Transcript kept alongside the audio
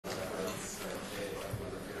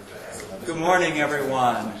Good morning,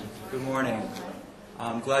 everyone. Good morning.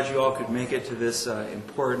 I'm glad you all could make it to this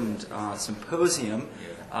important symposium.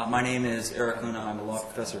 My name is Eric Luna. I'm a law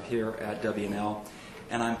professor here at W&L,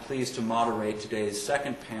 and I'm pleased to moderate today's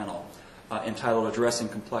second panel entitled Addressing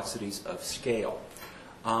Complexities of Scale.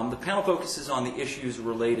 The panel focuses on the issues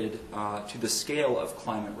related to the scale of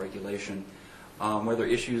climate regulation, whether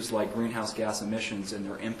issues like greenhouse gas emissions and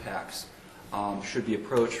their impacts should be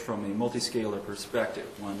approached from a multi-scalar perspective,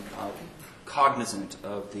 one cognizant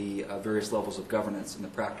of the various levels of governance and the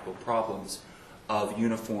practical problems of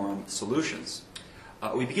uniform solutions.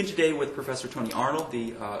 We begin today with Professor Tony Arnold,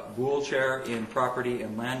 the Boole Chair in Property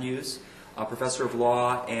and Land Use, Professor of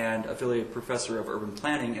Law and Affiliate Professor of Urban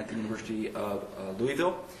Planning at the University of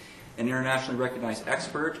Louisville, an internationally recognized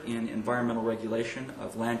expert in environmental regulation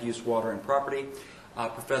of land use, water, and property.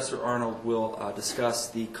 Professor Arnold will discuss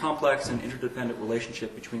the complex and interdependent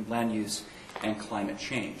relationship between land use and climate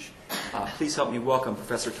change. Please help me welcome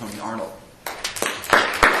Professor Tony Arnold.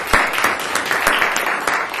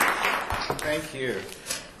 Thank you.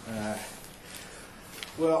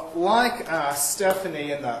 Well, like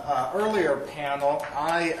Stephanie in the earlier panel,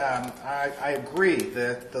 I agree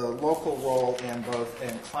that the local role in both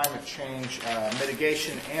climate change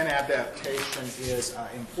mitigation and adaptation is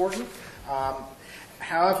important.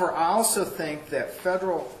 However, I also think that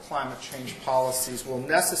federal climate change policies will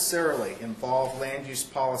necessarily involve land use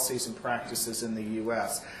policies and practices in the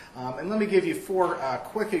U.S. And let me give you four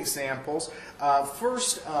quick examples.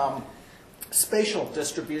 First, spatial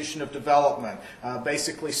distribution of development,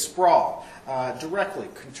 basically sprawl, directly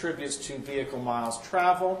contributes to vehicle miles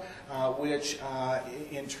traveled, which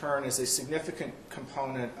in turn is a significant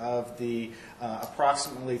component of the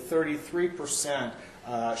approximately 33%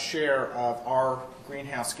 share of our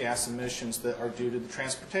greenhouse gas emissions that are due to the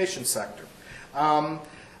transportation sector.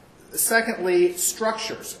 Secondly,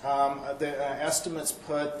 structures. The estimates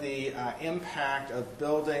put the impact of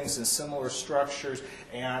buildings and similar structures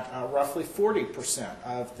at roughly 40%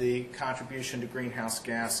 of the contribution to greenhouse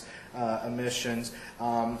gas emissions,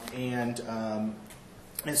 and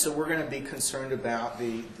so we're going to be concerned about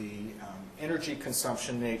the energy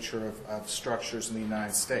consumption nature of structures in the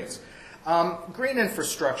United States. Green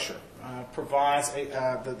infrastructure provides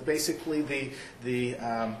basically the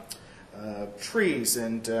trees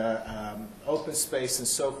and open space and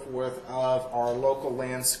so forth of our local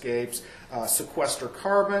landscapes sequester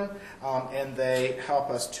carbon, and they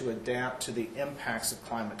help us to adapt to the impacts of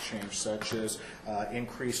climate change, such as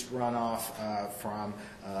increased runoff from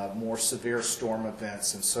more severe storm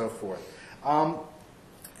events and so forth.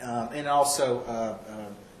 And also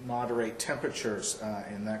moderate temperatures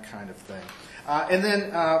and that kind of thing. And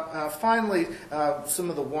then finally, some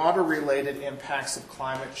of the water-related impacts of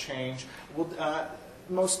climate change will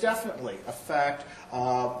most definitely affect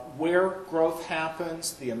where growth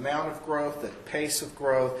happens, the amount of growth, the pace of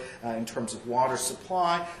growth in terms of water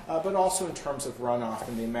supply, but also in terms of runoff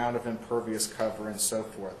and the amount of impervious cover and so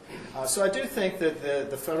forth. So I do think that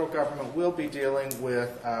the federal government will be dealing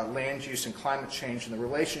with land use and climate change and the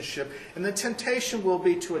relationship, and the temptation will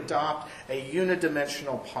be to adopt a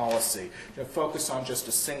unidimensional policy, to focus on just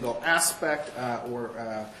a single aspect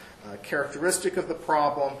or characteristic of the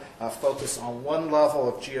problem, focus on one level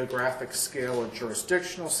of geographic scale or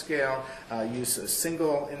jurisdictional scale, use a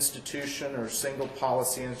single institution or single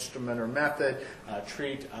policy instrument or method,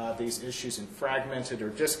 treat these issues in fragmented or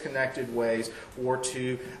disconnected ways, or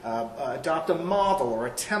to adopt a model or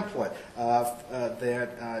a template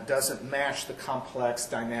that doesn't match the complex,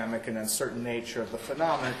 dynamic, and uncertain nature of the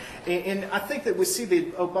phenomenon. And I think that we see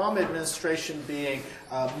the Obama administration being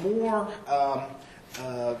more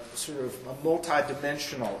sort of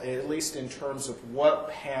multidimensional, at least in terms of what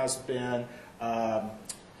has been,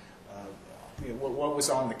 what was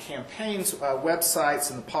on the campaign's websites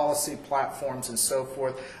and the policy platforms and so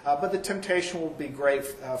forth. But the temptation will be great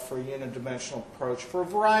for a unidimensional approach for a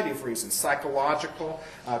variety of reasons. Psychological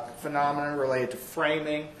phenomena related to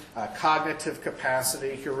framing, cognitive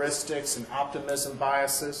capacity, heuristics, and optimism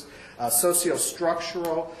biases.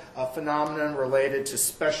 Sociostructural phenomenon related to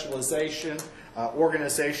specialization,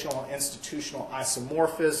 organizational and institutional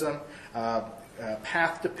isomorphism,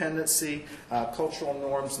 path dependency, cultural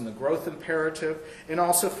norms and the growth imperative, and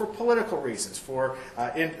also for political reasons,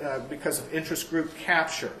 because of interest group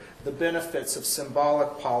capture, the benefits of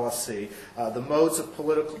symbolic policy, the modes of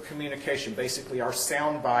political communication, basically our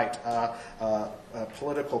soundbite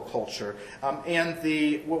political culture, and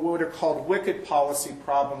what are called wicked policy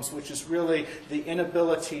problems, which is really the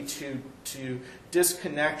inability to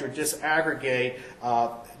disconnect or disaggregate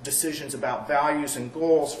decisions about values and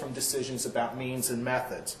goals from decisions about means and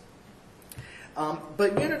methods.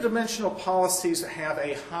 But unidimensional policies have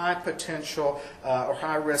a high potential or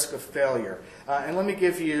high risk of failure. And let me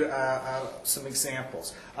give you some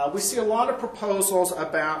examples. We see a lot of proposals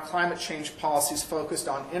about climate change policies focused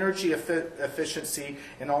on energy efficiency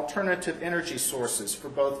and alternative energy sources for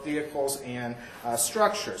both vehicles and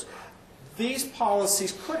structures. These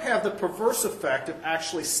policies could have the perverse effect of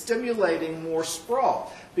actually stimulating more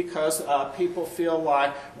sprawl because people feel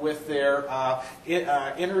like with their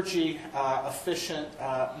energy efficient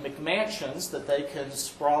McMansions that they can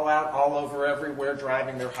sprawl out all over everywhere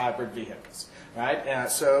driving their hybrid vehicles. Right?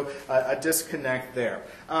 So a disconnect there.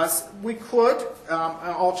 We could,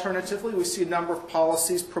 alternatively, we see a number of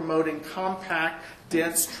policies promoting compact,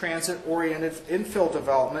 dense, transit-oriented infill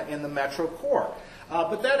development in the metro core.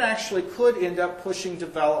 But that actually could end up pushing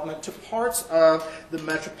development to parts of the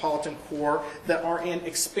metropolitan core that are in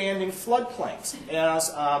expanding floodplains as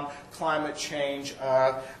climate change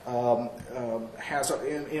has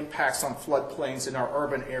impacts on floodplains in our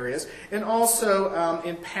urban areas, and also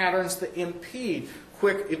in patterns that impede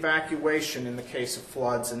quick evacuation in the case of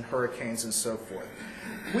floods and hurricanes and so forth.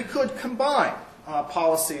 We could combine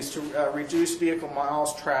policies to reduce vehicle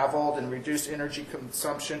miles traveled and reduce energy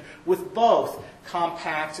consumption with both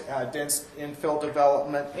compact, dense infill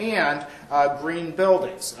development and green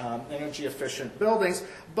buildings, energy efficient buildings.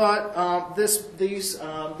 But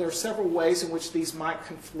there are several ways in which these might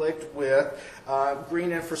conflict with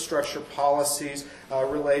green infrastructure policies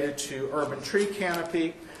related to urban tree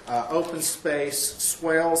canopy, open space,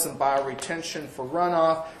 swales and bioretention for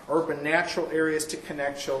runoff, urban natural areas to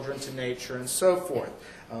connect children to nature, and so forth.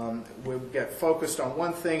 We get focused on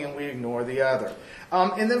one thing and we ignore the other.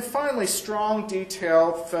 And then finally, strong,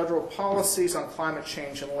 detailed federal policies on climate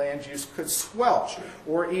change and land use could squelch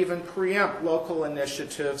or even preempt local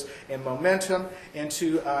initiatives and momentum and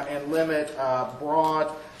limit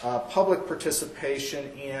broad public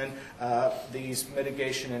participation in these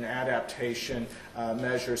mitigation and adaptation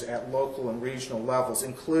measures at local and regional levels,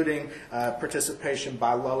 including participation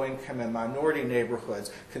by low-income and minority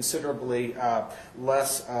neighborhoods, considerably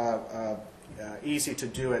less easy to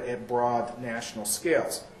do it at broad national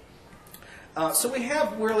scales. So we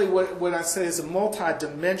have really what I say is a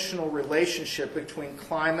multi-dimensional relationship between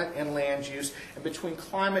climate and land use and between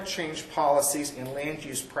climate change policies and land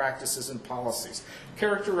use practices and policies,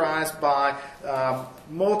 characterized by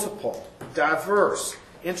multiple, diverse,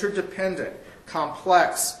 interdependent,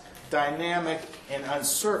 complex, dynamic, and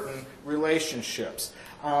uncertain relationships.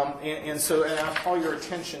 And I'll call your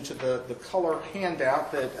attention to the color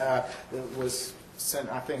handout that was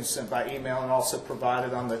sent, I think, sent by email and also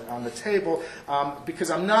provided on the table,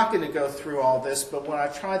 because I'm not going to go through all this, but what I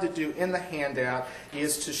tried to do in the handout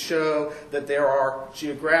is to show that there are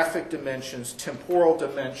geographic dimensions, temporal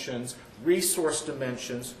dimensions, resource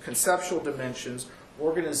dimensions, conceptual dimensions,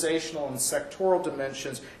 organizational and sectoral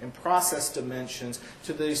dimensions, and process dimensions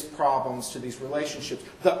to these problems, to these relationships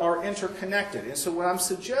that are interconnected. And so what I'm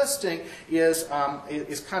suggesting is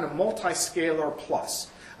kind of multiscalar plus.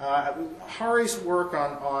 Hari's work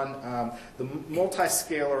on the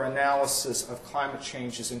multiscalar analysis of climate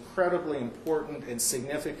change is incredibly important and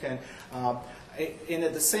significant. And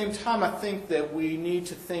at the same time, I think that we need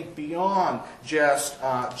to think beyond just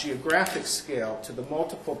geographic scale to the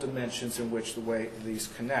multiple dimensions in which the way these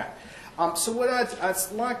connect. So what I'd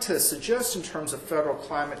like to suggest in terms of federal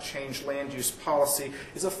climate change land use policy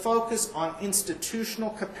is a focus on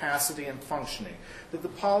institutional capacity and functioning, that the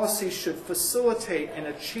policy should facilitate and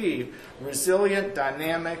achieve resilient,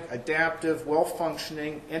 dynamic, adaptive,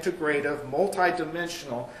 well-functioning, integrative,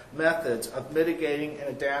 multidimensional methods of mitigating and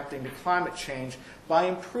adapting to climate change by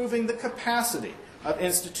improving the capacity of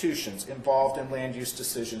institutions involved in land use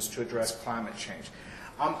decisions to address climate change.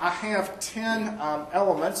 I have 10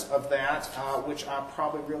 elements of that, which I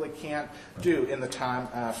probably really can't do in the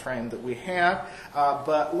time frame that we have,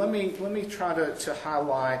 but let me try to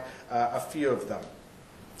highlight a few of them.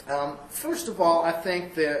 First of all, I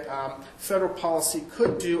think that federal policy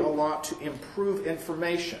could do a lot to improve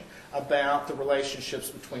information about the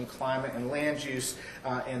relationships between climate and land use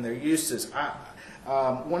and their uses.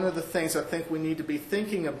 One of the things I think we need to be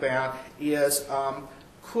thinking about is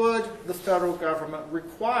could the federal government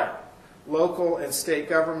require local and state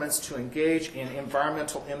governments to engage in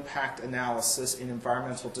environmental impact analysis in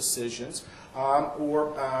environmental decisions,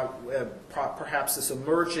 or perhaps this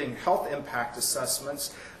emerging health impact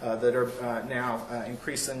assessments that are now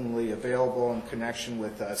increasingly available in connection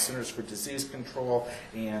with Centers for Disease Control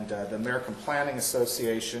and the American Planning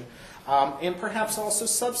Association, and perhaps also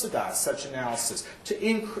subsidize such analysis to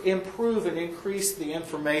improve and increase the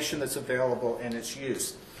information that's available and its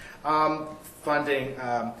use. Funding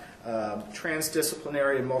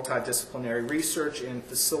transdisciplinary and multidisciplinary research in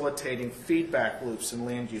facilitating feedback loops in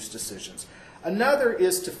land use decisions. Another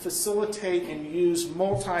is to facilitate and use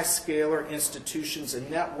multi-scalar institutions and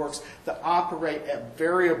networks that operate at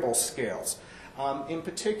variable scales. In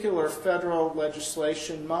particular, federal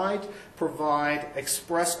legislation might provide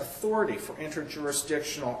express authority for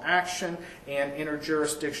interjurisdictional action and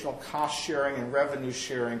interjurisdictional cost sharing and revenue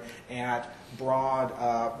sharing at broad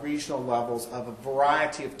regional levels of a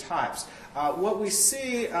variety of types. What we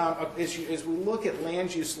see as we look at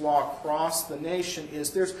land use law across the nation is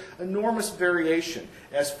there's enormous variation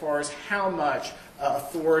as far as how much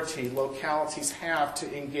authority localities have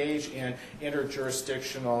to engage in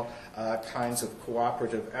interjurisdictional kinds of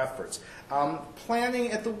cooperative efforts.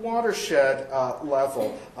 Planning at the watershed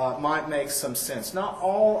level might make some sense. Not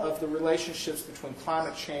all of the relationships between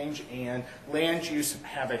climate change and land use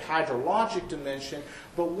have a hydrologic dimension,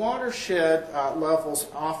 but watershed levels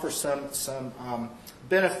offer some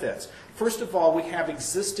benefits. First of all, we have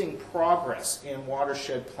existing progress in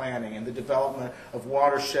watershed planning and the development of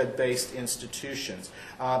watershed-based institutions.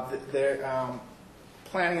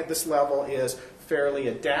 Planning at this level is fairly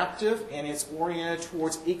adaptive, and it's oriented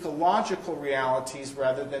towards ecological realities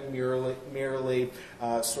rather than merely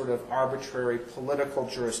sort of arbitrary political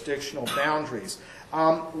jurisdictional boundaries.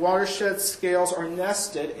 Watershed scales are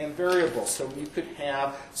nested and variable, so you could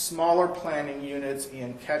have smaller planning units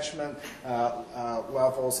in catchment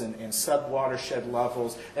levels and sub-watershed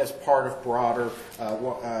levels as part of broader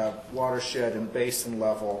watershed and basin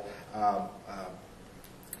level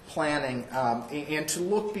planning, and to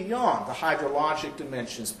look beyond the hydrologic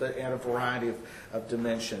dimensions, but at a variety of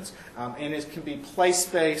dimensions. And it can be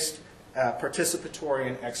place-based, participatory,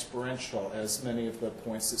 and experiential, as many of the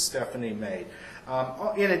points that Stephanie made.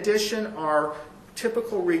 In addition, our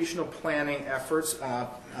typical regional planning efforts,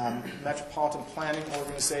 metropolitan planning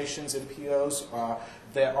organizations, MPOs,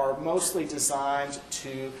 that are mostly designed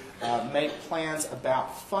to make plans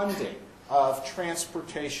about funding of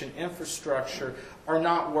transportation infrastructure are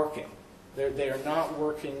not working. They are not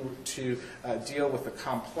working to deal with the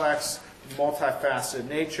complex, multifaceted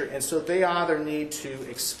nature, and so they either need to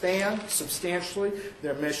expand substantially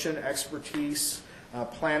their mission, expertise,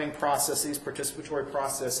 planning processes, participatory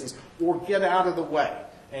processes, or get out of the way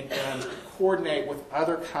and coordinate with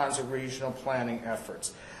other kinds of regional planning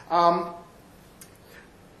efforts.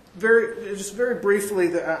 Just very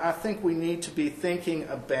briefly, I think we need to be thinking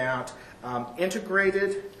about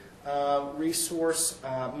integrated resource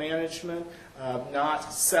management,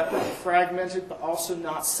 not separate, fragmented, but also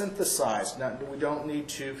not synthesized. We don't need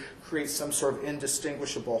to create some sort of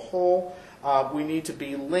indistinguishable whole. We need to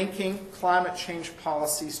be linking climate change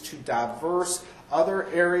policies to diverse other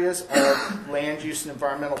areas of land use and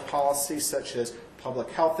environmental policies, such as public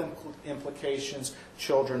health implications,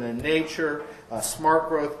 children and nature, smart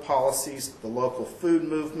growth policies, the local food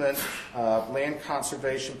movement, land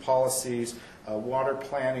conservation policies, water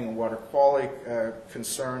planning and water quality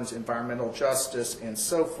concerns, environmental justice, and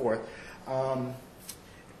so forth. And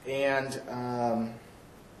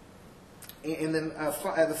then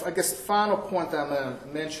I guess the final point that I'm going to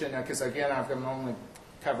mention, because again I'm only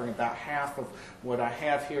covering about half of what I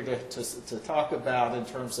have here to talk about in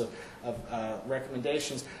terms of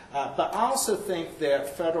recommendations. But I also think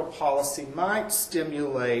that federal policy might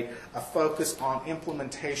stimulate a focus on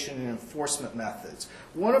implementation and enforcement methods.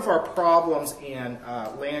 One of our problems in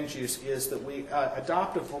land use is that we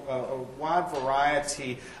adopt a wide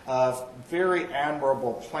variety of very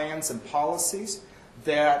admirable plans and policies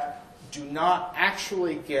that do not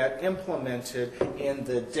actually get implemented in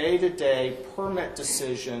the day-to-day permit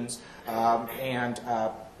decisions and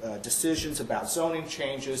decisions about zoning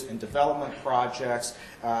changes and development projects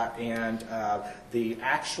and the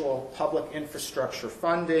actual public infrastructure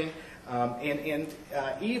funding. And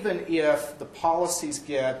even if the policies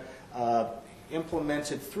get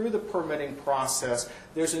implemented through the permitting process,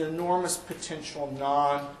 there's an enormous potential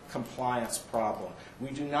non-compliance problem. We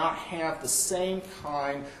do not have the same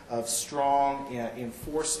kind of strong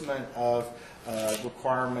enforcement of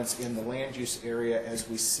requirements in the land use area as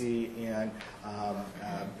we see in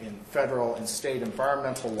federal and state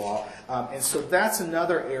environmental law. And so that's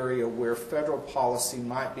another area where federal policy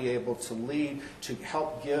might be able to lead to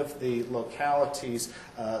help give the localities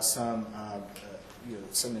some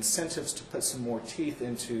incentives to put some more teeth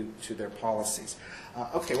into their policies.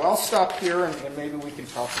 Okay, well, I'll stop here, and maybe we can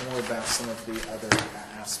talk more about some of the other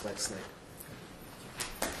aspects later.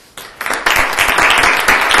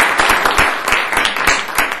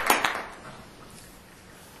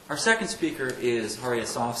 Our second speaker is Hari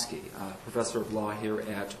Asofsky, professor of law here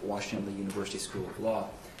at Washington University School of Law.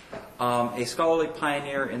 a scholarly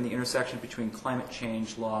pioneer in the intersection between climate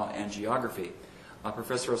change, law, and geography.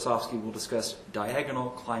 Professor Osofsky will discuss diagonal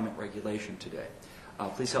climate regulation today.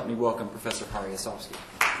 Please help me welcome Professor Harry Osofsky.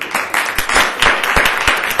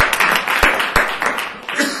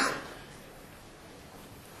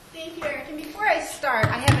 Thank you, Eric. And before I start,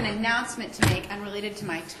 I have an announcement to make unrelated to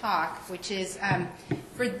my talk, which is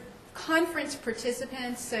for conference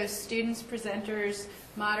participants, so students, presenters,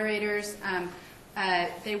 moderators,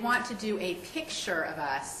 they want to do a picture of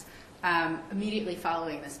us immediately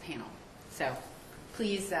following this panel. So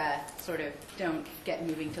please sort of don't get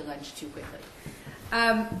moving to lunch too quickly.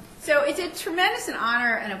 So it's a tremendous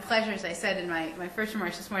honor and a pleasure, as I said in my first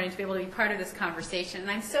remarks this morning, to be able to be part of this conversation.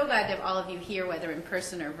 And I'm so glad to have all of you here, whether in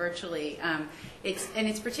person or virtually.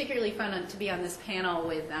 It's particularly fun to be on this panel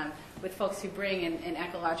with folks who bring an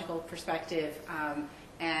ecological perspective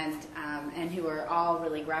and who are all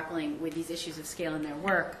really grappling with these issues of scale in their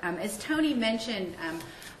work. As Tony mentioned,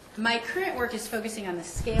 my current work is focusing on the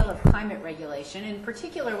scale of climate regulation. In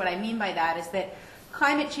particular, what I mean by that is that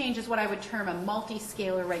climate change is what I would term a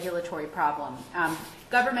multi-scalar regulatory problem.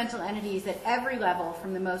 Governmental entities at every level,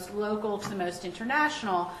 from the most local to the most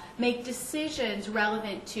international, make decisions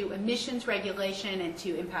relevant to emissions regulation and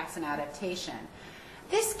to impacts and adaptation.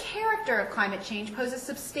 This character of climate change poses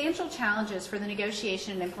substantial challenges for the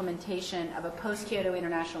negotiation and implementation of a post-Kyoto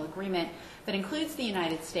international agreement that includes the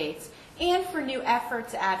United States and for new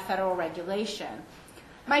efforts at federal regulation.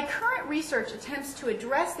 My current research attempts to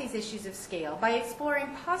address these issues of scale by exploring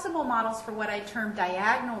possible models for what I term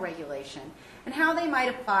diagonal regulation and how they might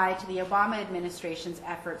apply to the Obama administration's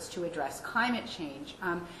efforts to address climate change.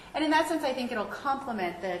 And in that sense, I think it'll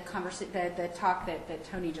complement the talk that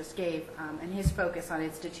Tony just gave and his focus on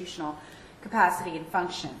institutional capacity and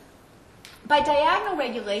function. By diagonal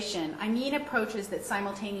regulation, I mean approaches that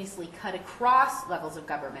simultaneously cut across levels of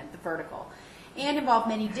government, the vertical, and involve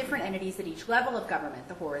many different entities at each level of government,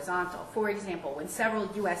 the horizontal. For example, when several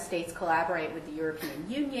U.S. states collaborate with the European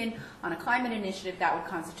Union on a climate initiative, that would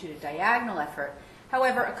constitute a diagonal effort.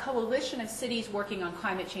 However, a coalition of cities working on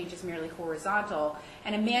climate change is merely horizontal,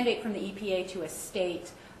 and a mandate from the EPA to a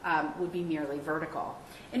state would be merely vertical.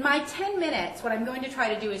 In my 10 minutes, what I'm going to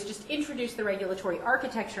try to do is just introduce the regulatory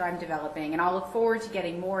architecture I'm developing, and I'll look forward to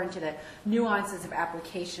getting more into the nuances of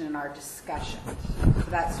application in our discussion. So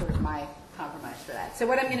that's sort of my compromise for that. So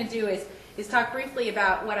what I'm going to do is talk briefly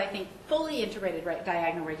about what I think fully integrated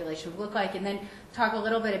diagonal regulation would look like, and then talk a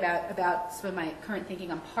little bit about some of my current thinking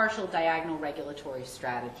on partial diagonal regulatory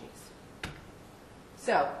strategies.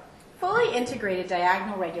 So, fully integrated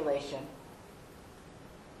diagonal regulation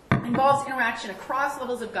involves interaction across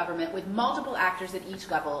levels of government with multiple actors at each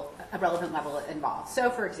level, a relevant level involved. So,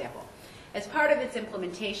 for example, as part of its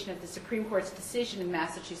implementation of the Supreme Court's decision in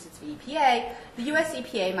Massachusetts v. EPA, the U.S.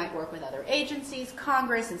 EPA might work with other agencies,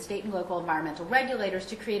 Congress, and state and local environmental regulators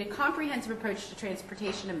to create a comprehensive approach to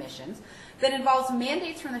transportation emissions that involves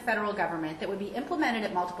mandates from the federal government that would be implemented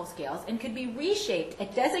at multiple scales and could be reshaped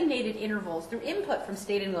at designated intervals through input from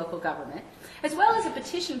state and local government, as well as a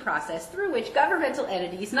petition process through which governmental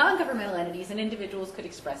entities, non-governmental entities, and individuals could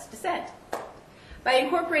express dissent. By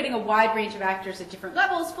incorporating a wide range of actors at different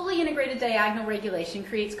levels, fully integrated diagonal regulation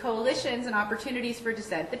creates coalitions and opportunities for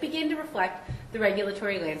dissent that begin to reflect the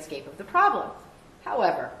regulatory landscape of the problem.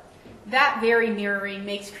 However, that very mirroring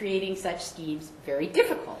makes creating such schemes very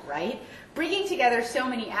difficult, right? Bringing together so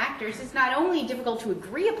many actors is not only difficult to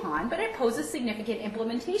agree upon, but it poses significant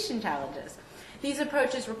implementation challenges. These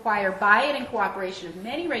approaches require buy-in and cooperation of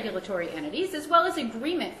many regulatory entities, as well as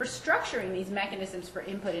agreement for structuring these mechanisms for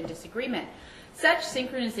input and disagreement. Such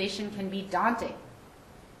synchronization can be daunting.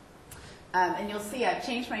 And you'll see I've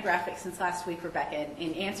changed my graphics since last week, Rebecca,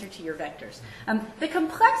 in answer to your vectors. The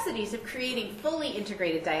complexities of creating fully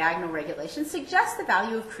integrated diagonal regulation suggest the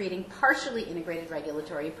value of creating partially integrated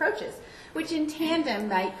regulatory approaches, which in tandem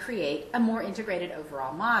might create a more integrated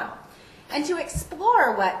overall model. And to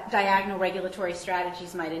explore what diagonal regulatory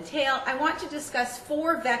strategies might entail, I want to discuss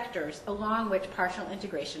 4 vectors along which partial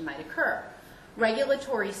integration might occur: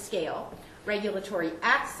 regulatory scale, regulatory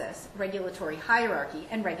access, regulatory hierarchy,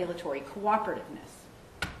 and regulatory cooperativeness.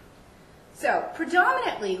 So,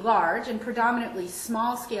 predominantly large and predominantly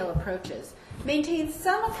small-scale approaches maintain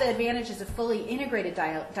some of the advantages of fully integrated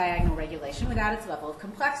diagonal regulation without its level of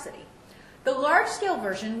complexity. The large-scale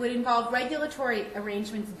version would involve regulatory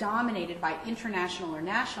arrangements dominated by international or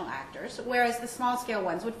national actors, whereas the small-scale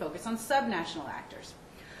ones would focus on subnational actors.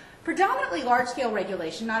 Predominantly large-scale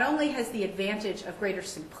regulation not only has the advantage of greater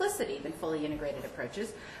simplicity than fully integrated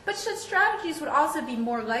approaches, but such strategies would also be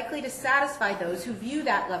more likely to satisfy those who view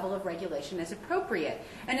that level of regulation as appropriate,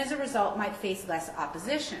 and as a result might face less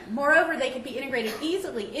opposition. Moreover, they could be integrated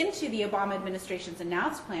easily into the Obama administration's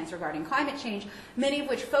announced plans regarding climate change, many of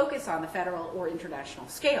which focus on the federal or international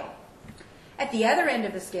scale. At the other end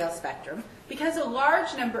of the scale spectrum, because a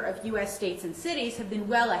large number of U.S. states and cities have been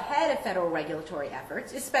well ahead of federal regulatory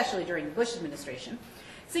efforts, especially during the Bush administration,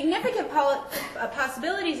 significant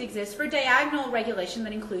possibilities exist for diagonal regulation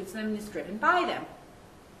that includes them and is driven by them.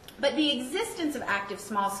 But the existence of active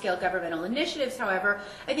small-scale governmental initiatives, however,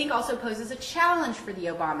 I think also poses a challenge for the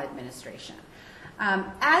Obama administration.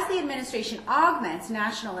 As the administration augments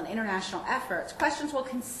national and international efforts, questions will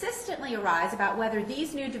consistently arise about whether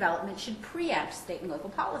these new developments should preempt state and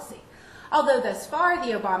local policy. Although thus far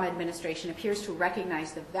the Obama administration appears to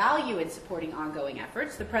recognize the value in supporting ongoing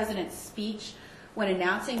efforts, the president's speech when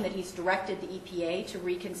announcing that he's directed the EPA to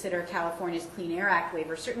reconsider California's Clean Air Act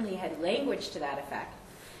waiver certainly had language to that effect.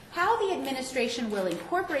 How the administration will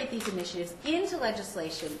incorporate these initiatives into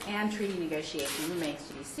legislation and treaty negotiation remains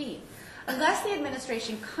to be seen. Unless the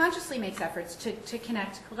administration consciously makes efforts to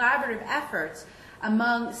connect collaborative efforts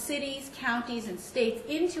among cities, counties, and states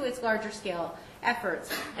into its larger scale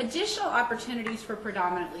efforts, additional opportunities for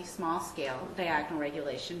predominantly small-scale diagonal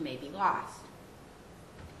regulation may be lost.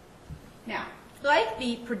 Now, like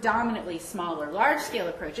the predominantly smaller large-scale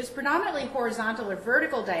approaches, predominantly horizontal or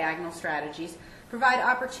vertical diagonal strategies provide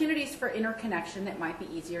opportunities for interconnection that might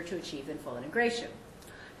be easier to achieve than full integration.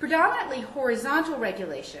 Predominantly horizontal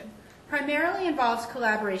regulation primarily involves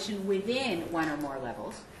collaboration within one or more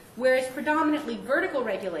levels, whereas predominantly vertical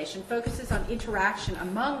regulation focuses on interaction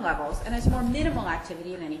among levels and has more minimal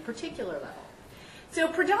activity at any particular level. So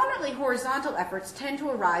predominantly horizontal efforts tend to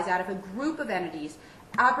arise out of a group of entities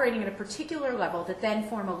operating at a particular level that then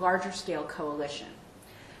form a larger scale coalition.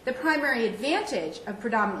 The primary advantage of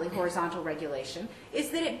predominantly horizontal regulation is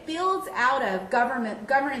that it builds out of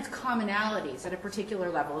governance commonalities at a particular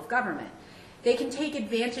level of government. They can take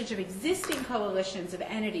advantage of existing coalitions of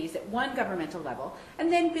entities at one governmental level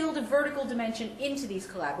and then build a vertical dimension into these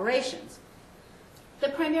collaborations. The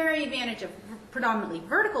primary advantage of predominantly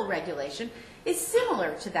vertical regulation is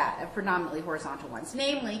similar to that of predominantly horizontal ones.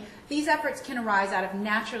 Namely, these efforts can arise out of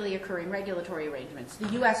naturally occurring regulatory arrangements. The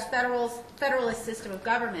U.S. federalist system of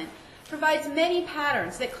government provides many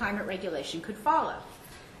patterns that climate regulation could follow.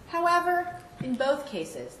 However, in both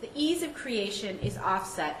cases, the ease of creation is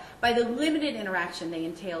offset by the limited interaction they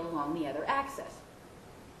entail along the other axis.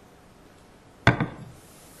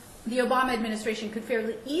 The Obama administration could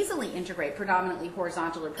fairly easily integrate predominantly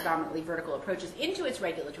horizontal or predominantly vertical approaches into its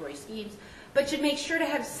regulatory schemes, but should make sure to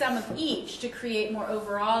have some of each to create more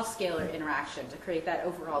overall scalar interaction, to create that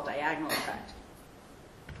overall diagonal effect.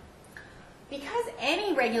 Because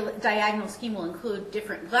any diagonal scheme will include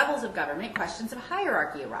different levels of government, questions of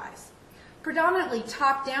hierarchy arise. Predominantly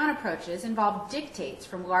top-down approaches involve dictates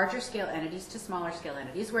from larger scale entities to smaller scale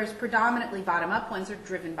entities, whereas predominantly bottom-up ones are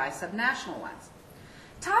driven by subnational ones.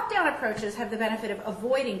 Top-down approaches have the benefit of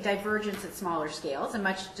avoiding divergence at smaller scales, a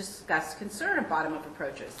much discussed concern of bottom-up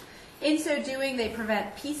approaches. In so doing, they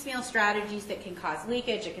prevent piecemeal strategies that can cause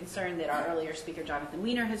leakage, a concern that our earlier speaker Jonathan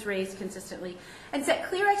Weiner has raised consistently, and set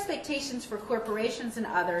clear expectations for corporations and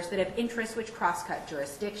others that have interests which cross-cut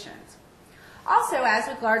jurisdictions. Also, as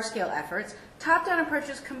with large-scale efforts, top-down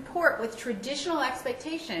approaches comport with traditional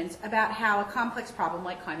expectations about how a complex problem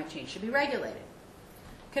like climate change should be regulated.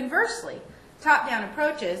 Conversely, top-down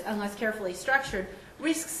approaches, unless carefully structured,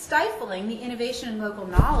 risk stifling the innovation and local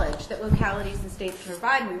knowledge that localities and states can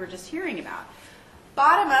provide, and we were just hearing about.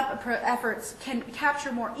 Bottom-up efforts can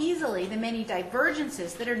capture more easily the many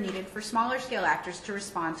divergences that are needed for smaller-scale actors to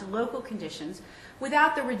respond to local conditions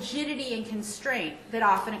without the rigidity and constraint that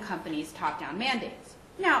often accompanies top-down mandates.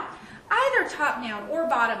 Now, either top-down or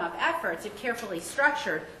bottom-up efforts, if carefully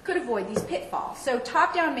structured, could avoid these pitfalls. So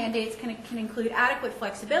top-down mandates can include adequate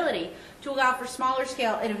flexibility to allow for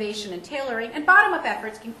smaller-scale innovation and tailoring, and bottom-up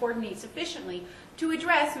efforts can coordinate sufficiently to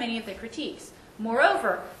address many of the critiques.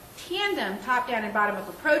 Moreover, tandem top-down and bottom-up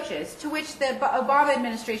approaches, to which the Obama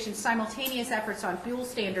administration's simultaneous efforts on fuel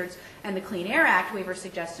standards and the Clean Air Act waiver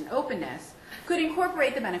suggest an openness, could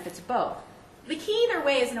incorporate the benefits of both. The key either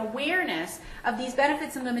way is an awareness of these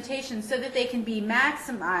benefits and limitations so that they can be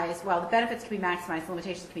maximized, well, the benefits can be maximized, the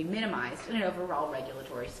limitations can be minimized in an overall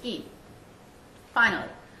regulatory scheme. Finally,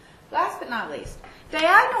 last but not least,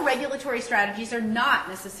 diagonal regulatory strategies are not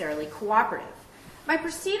necessarily cooperative. My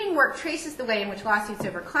preceding work traces the way in which lawsuits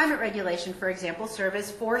over climate regulation, for example, serve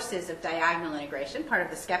as forces of diagonal integration, part of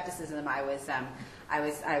the skepticism I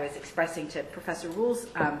was expressing to Professor Rule's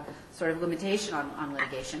sort of limitation on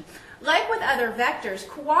litigation. Like with other vectors,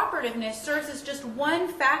 cooperativeness serves as just one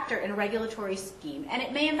factor in a regulatory scheme, and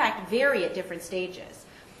it may in fact vary at different stages.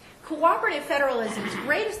 Cooperative federalism's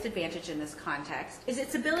greatest advantage in this context is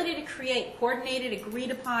its ability to create coordinated,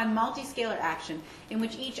 agreed-upon, multi-scalar action in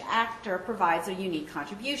which each actor provides a unique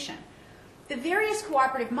contribution. The various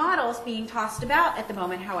cooperative models being tossed about at the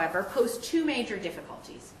moment, however, pose two major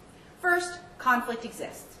difficulties. First, conflict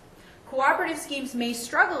exists. Cooperative schemes may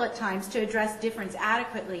struggle at times to address difference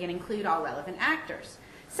adequately and include all relevant actors.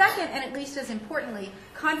 Second, and at least as importantly,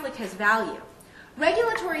 conflict has value.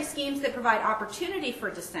 Regulatory schemes that provide opportunity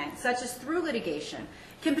for dissent, such as through litigation,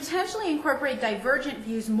 can potentially incorporate divergent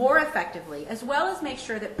views more effectively, as well as make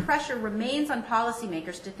sure that pressure remains on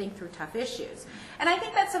policymakers to think through tough issues. And I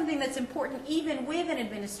think that's something that's important even with an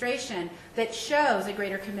administration that shows a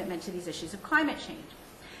greater commitment to these issues of climate change.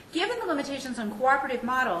 Given the limitations on cooperative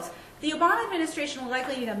models, the Obama administration will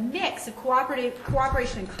likely need a mix of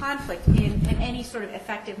cooperation and conflict in any sort of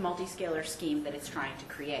effective multi-scalar scheme that it's trying to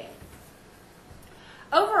create.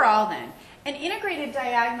 Overall, then, an integrated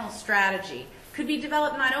diagonal strategy could be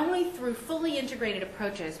developed not only through fully integrated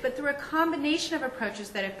approaches, but through a combination of approaches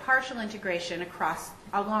that have partial integration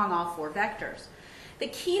along all four vectors. The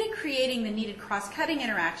key to creating the needed cross-cutting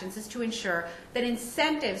interactions is to ensure that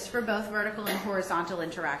incentives for both vertical and horizontal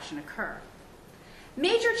interaction occur.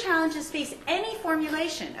 Major challenges face any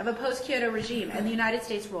formulation of a post-Kyoto regime and the United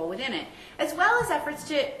States' role within it, as well as efforts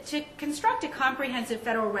to construct a comprehensive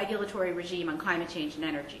federal regulatory regime on climate change and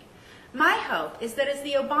energy. My hope is that as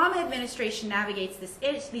the Obama administration navigates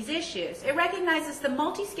these issues, it recognizes the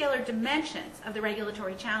multi-scalar dimensions of the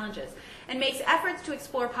regulatory challenges and makes efforts to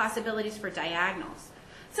explore possibilities for diagonals.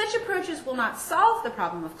 Such approaches will not solve the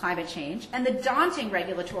problem of climate change and the daunting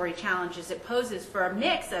regulatory challenges it poses for a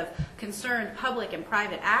mix of concerned public and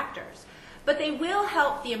private actors, but they will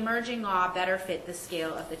help the emerging law better fit the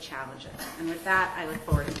scale of the challenges. And with that, I look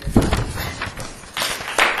forward to your questions.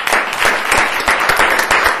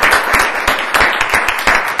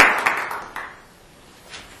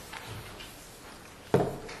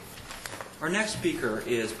 Our next speaker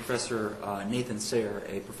is Professor Nathan Sayre,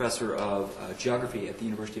 a professor of geography at the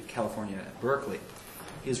University of California at Berkeley.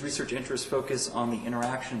 His research interests focus on the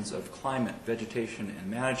interactions of climate, vegetation, and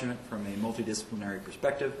management from a multidisciplinary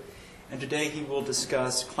perspective. And today he will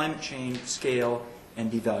discuss climate change, scale,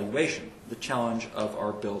 and devaluation, the challenge of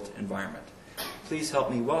our built environment. Please help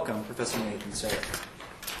me welcome Professor Nathan Sayre.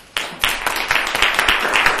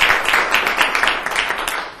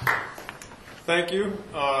 Thank you.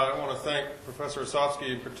 I want to thank Professor Osofsky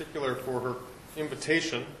in particular for her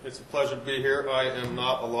invitation. It's a pleasure to be here. I am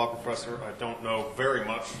not a law professor. I don't know very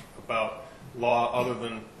much about law other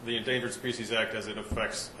than the Endangered Species Act as it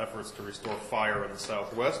affects efforts to restore fire in the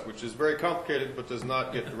Southwest, which is very complicated but does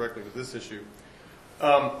not get directly to this issue.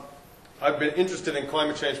 I've been interested in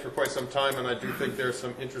climate change for quite some time, and I do think there are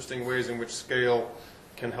some interesting ways in which scale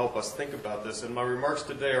can help us think about this. And my remarks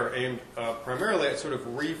today are aimed primarily at sort of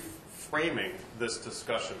reframing this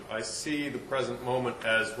discussion. I see the present moment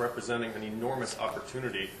as representing an enormous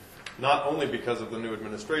opportunity, not only because of the new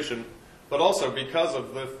administration, but also because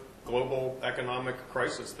of the global economic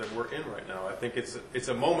crisis that we're in right now. I think it's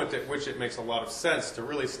a moment at which it makes a lot of sense to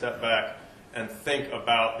really step back and think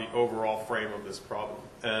about the overall frame of this problem.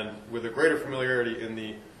 And with a greater familiarity in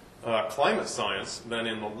the climate science than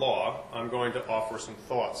in the law, I'm going to offer some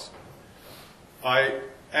thoughts. I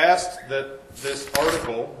asked that this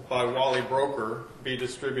article by Wally Broker be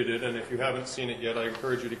distributed, and if you haven't seen it yet, I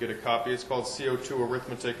encourage you to get a copy. It's called CO2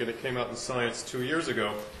 Arithmetic, and it came out in Science 2 years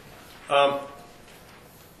ago.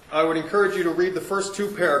 I would encourage you to read the first 2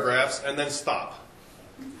 paragraphs and then stop.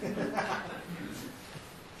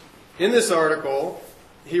 In this article,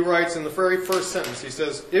 he writes in the very first sentence, he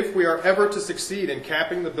says, if we are ever to succeed in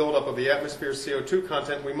capping the buildup of the atmosphere's CO2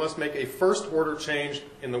 content, we must make a first-order change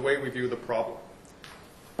in the way we view the problem.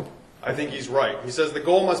 I think he's right. He says the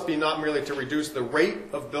goal must be not merely to reduce the rate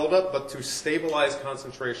of buildup, but to stabilize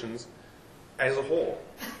concentrations as a whole.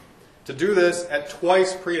 To do this at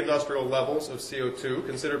twice pre-industrial levels of CO2,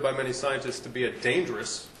 considered by many scientists to be a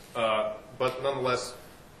dangerous, but nonetheless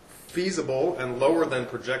feasible and lower than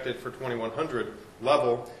projected for 2100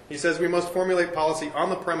 level, he says we must formulate policy on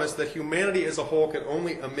the premise that humanity as a whole can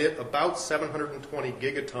only emit about 720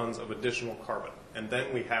 gigatons of additional carbon, and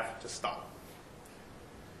then we have to stop.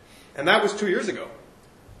 And that was 2 years ago.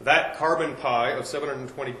 That carbon pie of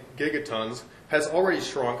 720 gigatons has already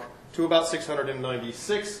shrunk to about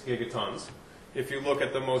 696 gigatons if you look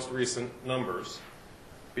at the most recent numbers,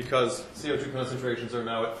 because CO2 concentrations are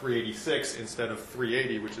now at 386 instead of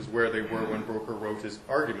 380, which is where they were when Broker wrote his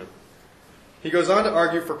argument. He goes on to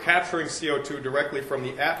argue for capturing CO2 directly from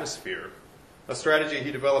the atmosphere, a strategy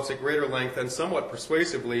he develops at greater length and somewhat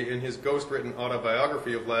persuasively in his ghost-written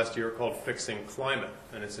autobiography of last year called Fixing Climate.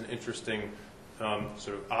 And it's an interesting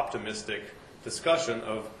sort of optimistic discussion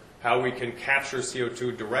of how we can capture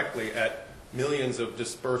CO2 directly at millions of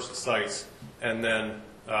dispersed sites and then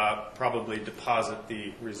probably deposit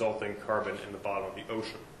the resulting carbon in the bottom of the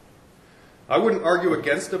ocean. I wouldn't argue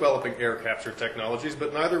against developing air capture technologies,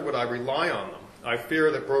 but neither would I rely on them. I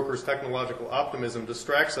fear that Broker's technological optimism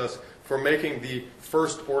distracts us from making the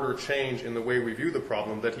first-order change in the way we view the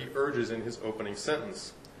problem that he urges in his opening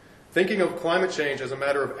sentence. Thinking of climate change as a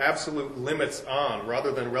matter of absolute limits on,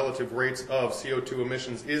 rather than relative rates of CO2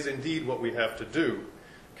 emissions, is indeed what we have to do.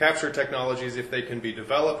 Capture technologies, if they can be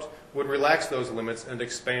developed, would relax those limits and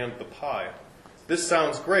expand the pie. This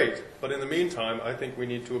sounds great, but in the meantime, I think we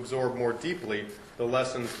need to absorb more deeply the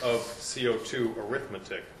lessons of CO2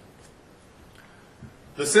 arithmetic.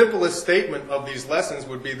 The simplest statement of these lessons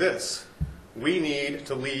would be this: we need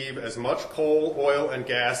to leave as much coal, oil, and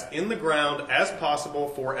gas in the ground as possible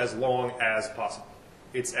for as long as possible.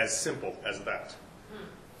 It's as simple as that.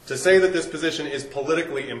 To say that this position is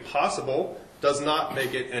politically impossible does not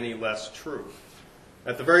make it any less true.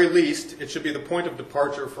 At the very least, it should be the point of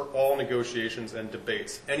departure for all negotiations and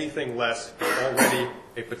debates. Anything less is already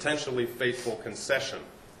a potentially fateful concession.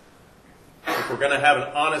 If we're going to have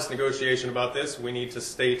an honest negotiation about this, we need to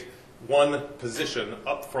state one position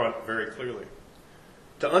up front very clearly.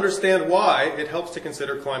 To understand why, it helps to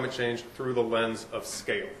consider climate change through the lens of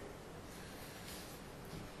scale.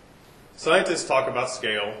 Scientists talk about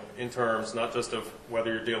scale in terms not just of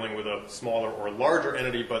whether you're dealing with a smaller or larger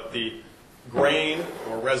entity, but the grain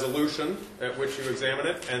or resolution at which you examine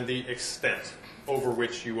it and the extent over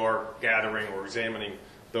which you are gathering or examining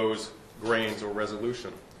those grains or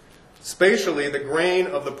resolution. Spatially, the grain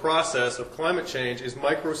of the process of climate change is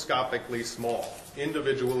microscopically small,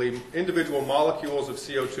 individual molecules of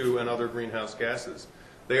CO2 and other greenhouse gases.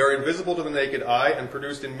 They are invisible to the naked eye and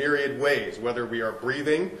produced in myriad ways, whether we are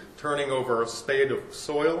breathing, turning over a spade of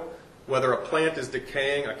soil, whether a plant is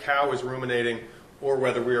decaying, a cow is ruminating, or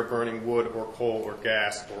whether we are burning wood or coal or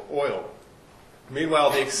gas or oil.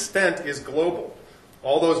 Meanwhile, the extent is global.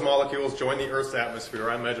 All those molecules join the Earth's atmosphere,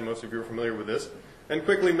 I imagine most of you are familiar with this, and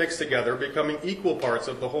quickly mix together, becoming equal parts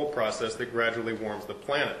of the whole process that gradually warms the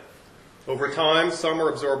planet. Over time, some are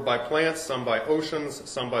absorbed by plants, some by oceans,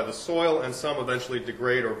 some by the soil, and some eventually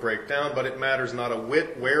degrade or break down, but it matters not a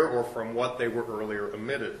whit where or from what they were earlier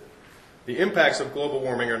emitted. The impacts of global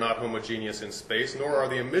warming are not homogeneous in space, nor are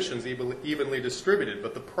the emissions evenly distributed,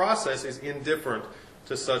 but the process is indifferent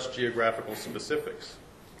to such geographical specifics.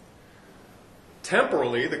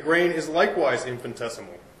 Temporally, the grain is likewise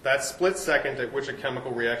infinitesimal, that split second at which a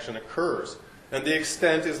chemical reaction occurs, and the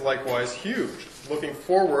extent is likewise huge. Looking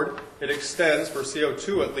forward, it extends, for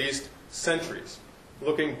CO2 at least, centuries.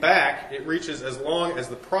 Looking back, it reaches as long as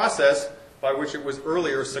the process by which it was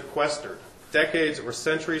earlier sequestered. Decades or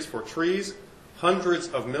centuries for trees, hundreds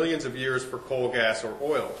of millions of years for coal, gas, or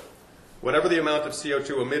oil. Whatever the amount of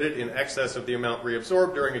CO2 emitted in excess of the amount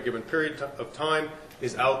reabsorbed during a given period of time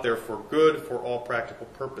is out there for good for all practical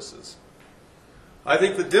purposes. I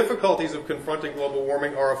think the difficulties of confronting global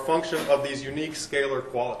warming are a function of these unique scalar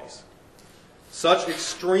qualities. Such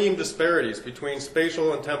extreme disparities between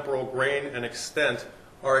spatial and temporal grain and extent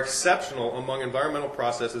are exceptional among environmental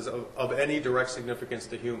processes of any direct significance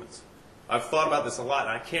to humans. I've thought about this a lot,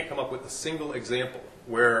 and I can't come up with a single example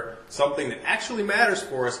where something that actually matters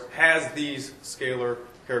for us has these scalar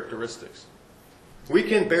characteristics. We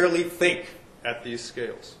can barely think at these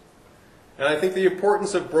scales. And I think the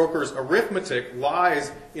importance of Broker's arithmetic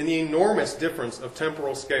lies in the enormous difference of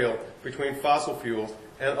temporal scale between fossil fuels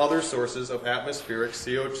and other sources of atmospheric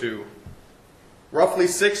CO2. Roughly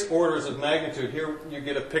 6 orders of magnitude. Here you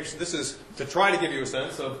get a picture. This is to try to give you a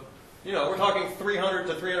sense of, we're talking 300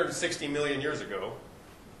 to 360 million years ago,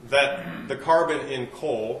 that the carbon in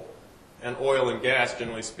coal and oil and gas,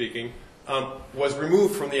 generally speaking, was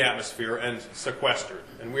removed from the atmosphere and sequestered.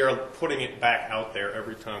 And we are putting it back out there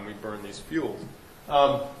every time we burn these fuels.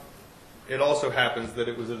 It also happens that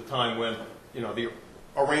it was at a time when, the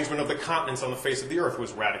arrangement of the continents on the face of the Earth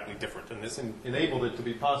was radically different, and this enabled it to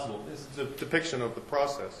be possible. This is a depiction of the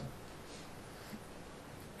process.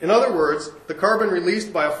 In other words, the carbon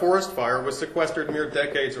released by a forest fire was sequestered mere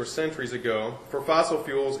decades or centuries ago. For fossil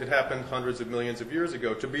fuels, it happened hundreds of millions of years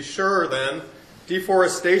ago. To be sure, then,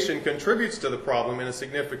 deforestation contributes to the problem in a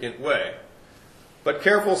significant way. But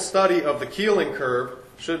careful study of the Keeling curve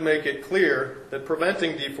should make it clear that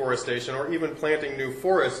preventing deforestation or even planting new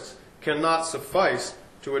forests cannot suffice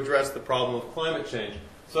to address the problem of climate change.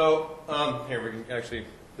 So here we can actually,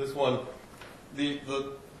 this one, the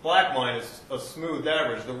black line is a smooth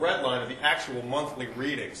average. The red line are the actual monthly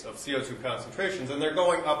readings of CO2 concentrations, and they're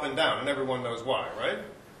going up and down, and everyone knows why, right?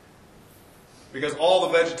 Because all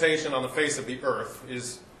the vegetation on the face of the earth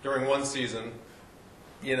is, during one season,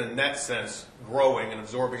 in a net sense, growing and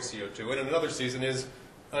absorbing CO2, and in another season is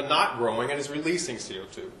not growing and is releasing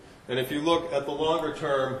CO2. And if you look at the longer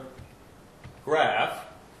term graph,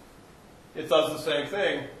 it does the same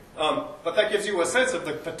thing. But that gives you a sense of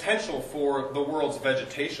the potential for the world's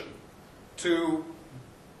vegetation to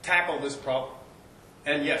tackle this problem.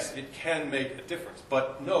 And yes, it can make a difference.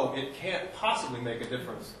 But no, it can't possibly make a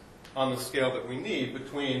difference on the scale that we need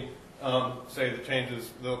between, say, the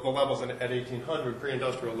changes, the levels at 1800,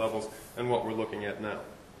 pre-industrial levels, and what we're looking at now.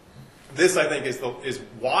 This, I think, is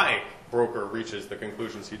why Broker reaches the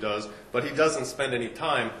conclusions he does, but he doesn't spend any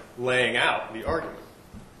time laying out the argument.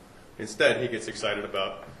 Instead, he gets excited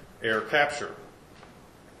about air capture.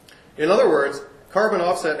 In other words, carbon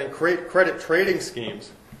offset and credit trading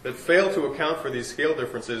schemes that fail to account for these scale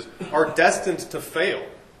differences are destined to fail,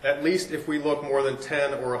 at least if we look more than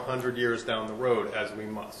 10 or 100 years down the road, as we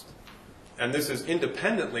must. And this is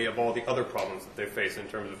independently of all the other problems that they face in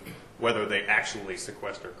terms of whether they actually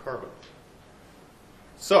sequester carbon.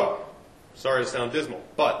 So, sorry to sound dismal,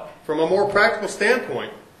 but from a more practical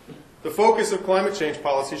standpoint, the focus of climate change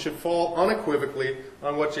policy should fall unequivocally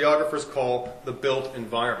on what geographers call the built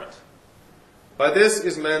environment. By this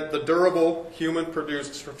is meant the durable,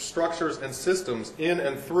 human-produced structures and systems in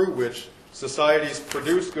and through which societies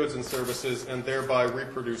produce goods and services and thereby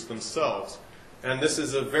reproduce themselves. And this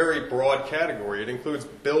is a very broad category. It includes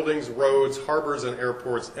buildings, roads, harbors and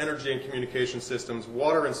airports, energy and communication systems,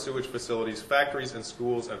 water and sewage facilities, factories and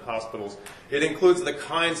schools and hospitals. It includes the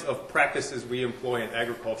kinds of practices we employ in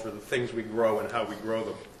agriculture, the things we grow and how we grow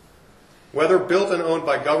them. Whether built and owned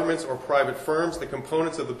by governments or private firms, the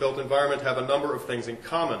components of the built environment have a number of things in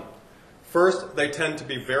common. First, they tend to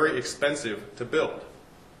be very expensive to build.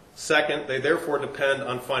 Second, they therefore depend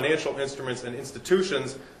on financial instruments and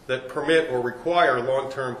institutions that permit or require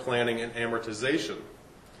long-term planning and amortization.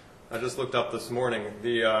 I just looked up this morning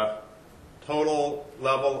the total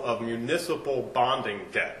level of municipal bonding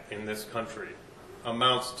debt in this country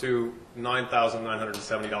amounts to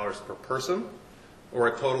 $9,970 per person, or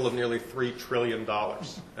a total of nearly $3 trillion.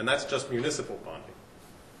 And that's just municipal bonding.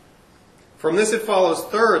 From this it follows,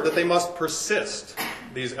 third, that they must persist,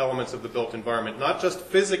 these elements of the built environment, not just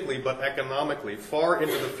physically but economically, far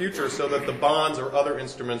into the future so that the bonds or other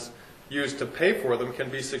instruments used to pay for them can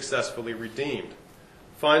be successfully redeemed.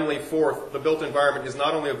 Finally, fourth, the built environment is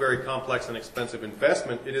not only a very complex and expensive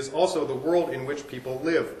investment, it is also the world in which people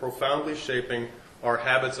live, profoundly shaping our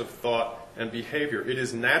habits of thought and behavior. It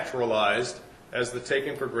is naturalized as the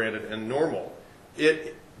taken for granted and normal.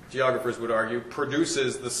 It, geographers would argue,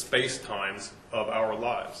 produces the space-times of our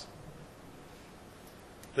lives.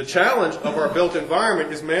 The challenge of our built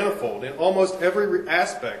environment is manifold. In almost every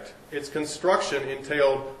aspect, its construction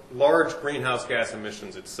entailed large greenhouse gas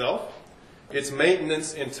emissions itself. Its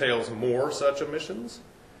maintenance entails more such emissions.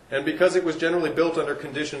 And because it was generally built under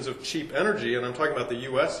conditions of cheap energy, and I'm talking about the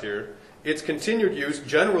U.S. here, its continued use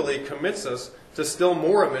generally commits us to still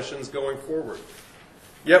more emissions going forward.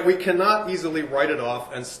 Yet we cannot easily write it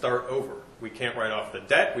off and start over. We can't write off the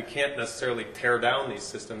debt. We can't necessarily tear down these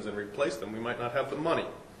systems and replace them. We might not have the money.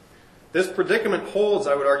 This predicament holds,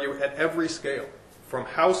 I would argue, at every scale, from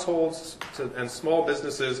households and small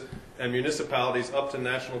businesses and municipalities up to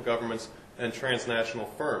national governments and transnational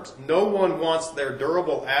firms. No one wants their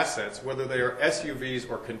durable assets, whether they are SUVs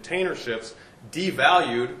or container ships,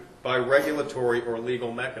 devalued by regulatory or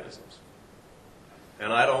legal mechanisms.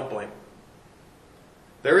 And I don't blame them.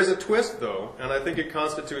 There is a twist, though, and I think it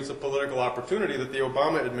constitutes a political opportunity that the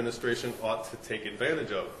Obama administration ought to take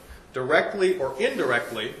advantage of. Directly or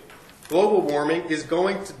indirectly, global warming is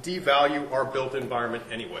going to devalue our built environment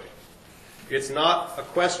anyway. It's not a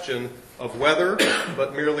question of whether,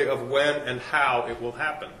 but merely of when and how it will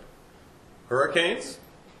happen. Hurricanes,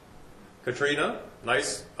 Katrina,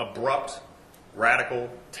 nice, abrupt, radical,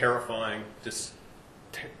 terrifying,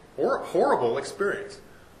 horrible experience,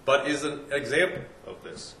 but is an example of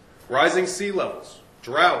this. Rising sea levels,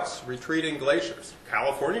 droughts, retreating glaciers.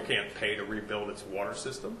 California can't pay to rebuild its water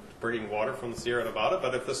system, bringing water from the Sierra Nevada,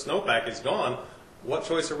 but if the snowpack is gone, what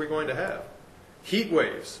choice are we going to have? Heat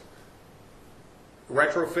waves,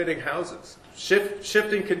 retrofitting houses,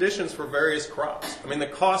 shifting conditions for various crops. I mean, the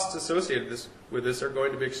costs associated with this are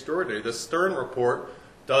going to be extraordinary. The Stern report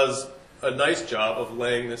does a nice job of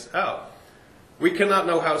laying this out. We cannot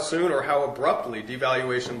know how soon or how abruptly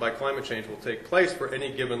devaluation by climate change will take place for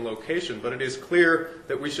any given location, but it is clear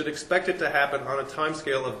that we should expect it to happen on a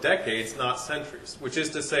timescale of decades, not centuries, which is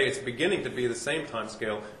to say it's beginning to be the same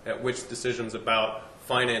timescale at which decisions about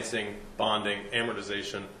financing, bonding,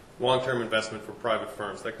 amortization, long-term investment for private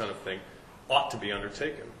firms, that kind of thing, ought to be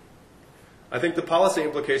undertaken. I think the policy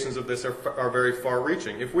implications of this are very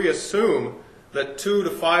far-reaching. If we assume that 2 to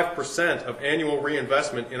 5% of annual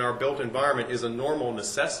reinvestment in our built environment is a normal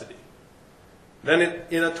necessity, then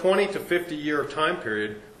in a 20 to 50 year time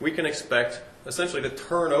period, we can expect essentially to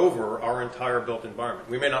turn over our entire built environment.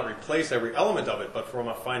 We may not replace every element of it, but from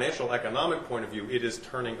a financial economic point of view, it is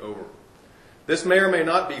turning over. This may or may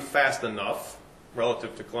not be fast enough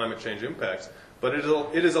relative to climate change impacts, but it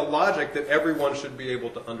is a logic that everyone should be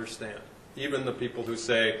able to understand, even the people who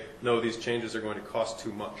say, no, these changes are going to cost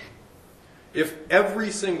too much. If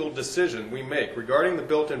every single decision we make regarding the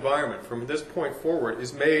built environment from this point forward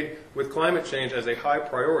is made with climate change as a high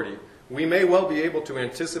priority, we may well be able to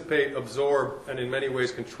anticipate, absorb, and in many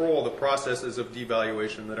ways control the processes of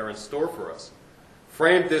devaluation that are in store for us.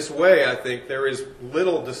 Framed this way, I think there is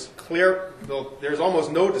there's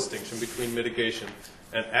almost no distinction between mitigation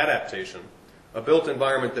and adaptation. A built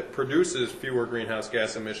environment that produces fewer greenhouse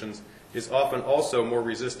gas emissions is often also more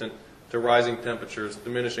resistant to rising temperatures,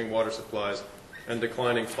 diminishing water supplies, and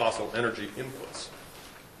declining fossil energy inputs.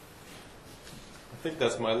 I think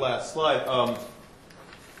that's my last slide.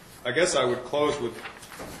 I guess I would close with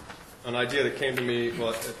an idea that came to me, well,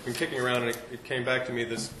 it's been kicking around, and it came back to me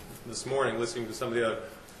this morning, listening to some of the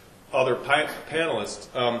other panelists.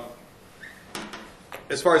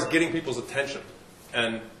 As far as getting people's attention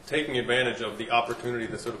and taking advantage of the opportunity,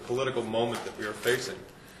 the sort of political moment that we are facing,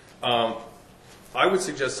 I would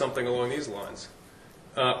suggest something along these lines.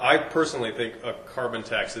 I personally think a carbon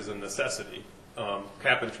tax is a necessity.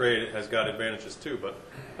 Cap and trade has got advantages too, but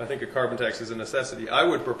I think a carbon tax is a necessity. I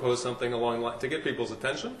would propose something along the line to get people's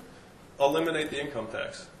attention, eliminate the income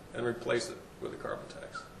tax and replace it with a carbon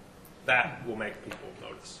tax. That will make people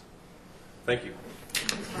notice. Thank you.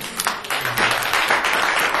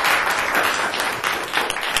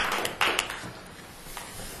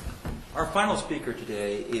 Our final speaker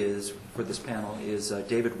today for this panel is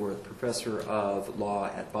David Wirth, professor of law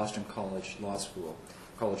at Boston College Law School,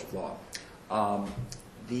 College of Law.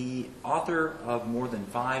 The author of more than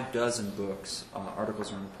 6 books,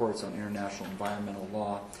 articles and reports on international environmental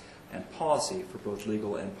law and policy for both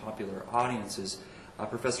legal and popular audiences,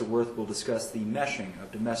 Professor Wirth will discuss the meshing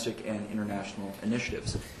of domestic and international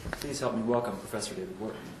initiatives. Please help me welcome Professor David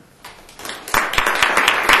Wirth.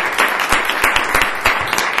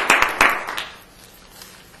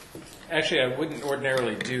 Actually, I wouldn't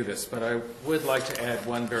ordinarily do this, but I would like to add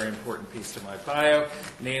one very important piece to my bio,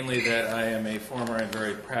 namely that I am a former and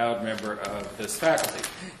very proud member of this faculty.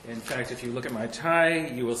 In fact, if you look at my tie,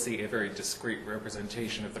 you will see a very discreet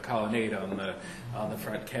representation of the colonnade on the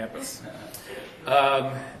front campus.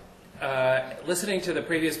 Listening to the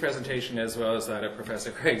previous presentation as well as that of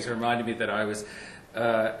Professor Craig's reminded me that I was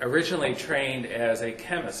originally trained as a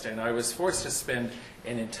chemist, and I was forced to spend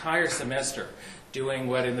an entire semester doing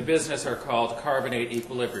what in the business are called carbonate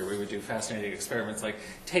equilibria. We would do fascinating experiments like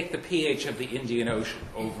take the pH of the Indian Ocean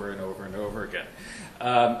over and over and over again.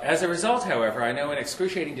 As a result, however, I know in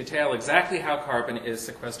excruciating detail exactly how carbon is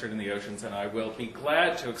sequestered in the oceans, and I will be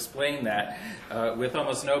glad to explain that with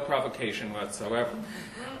almost no provocation whatsoever.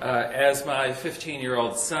 As my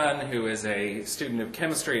 15-year-old son, who is a student of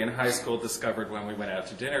chemistry in high school, discovered when we went out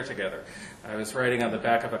to dinner together, I was writing on the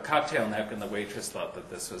back of a cocktail napkin. The waitress thought that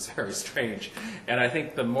this was very strange. And I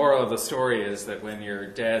think the moral of the story is that when your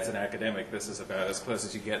dad's an academic, this is about as close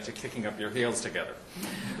as you get to kicking up your heels together.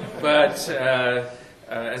 But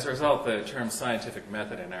as a result, the term scientific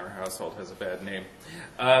method in our household has a bad name.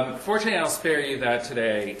 Fortunately, I'll spare you that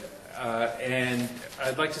today. And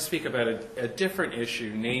I'd like to speak about a different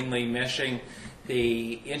issue, namely meshing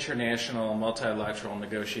the international multilateral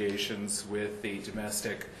negotiations with the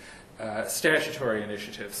domestic statutory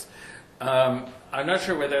initiatives. I'm not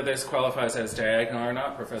sure whether this qualifies as diagonal or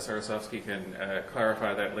not. Professor Osofsky can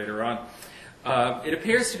clarify that later on. It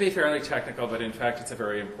appears to be fairly technical, but in fact it's a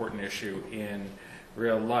very important issue in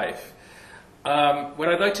real life. What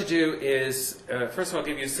I'd like to do is, first of all,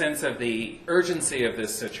 give you a sense of the urgency of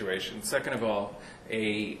this situation. Second of all,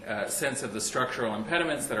 a sense of the structural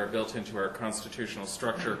impediments that are built into our constitutional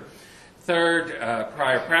structure. Third,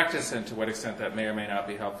 prior practice and to what extent that may or may not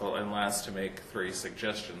be helpful. And last, to make 3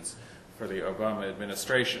 suggestions for the Obama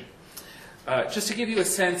administration. Just to give you a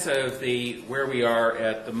sense of where we are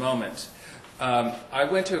at the moment, I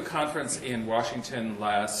went to a conference in Washington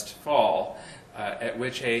last fall at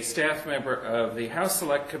which a staff member of the House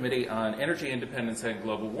Select Committee on Energy Independence and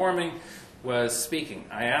Global Warming was speaking.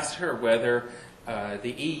 I asked her whether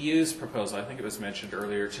the EU's proposal, I think it was mentioned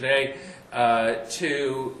earlier today,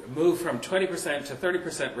 to move from 20% to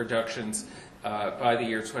 30% reductions by the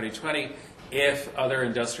year 2020, if other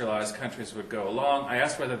industrialized countries would go along. I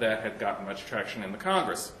asked whether that had gotten much traction in the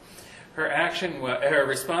Congress. Her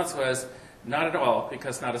response was, not at all,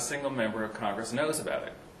 because not a single member of Congress knows about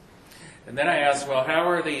it. And then I asked, well, how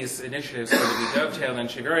are these initiatives going to be dovetailed?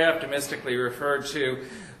 And she very optimistically referred to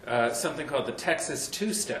something called the Texas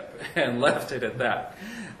two-step and left it at that.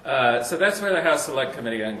 So that's where the House Select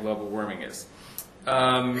Committee on Global Warming is.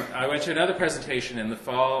 I went to another presentation in the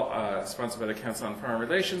fall, sponsored by the Council on Foreign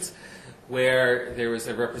Relations, where there was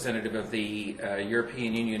a representative of the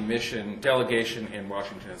European Union mission delegation in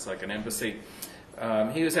Washington. It's like an embassy.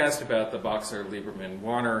 He was asked about the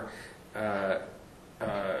Boxer-Lieberman-Warner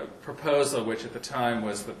proposal, which at the time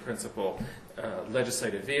was the principal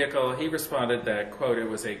legislative vehicle. He responded that, quote, it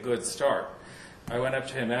was a good start. I went up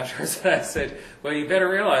to him afterwards and I said, well, you better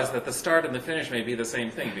realize that the start and the finish may be the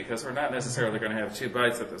same thing, because we're not necessarily going to have two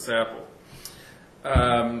bites at this apple.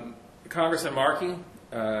 Congressman Markey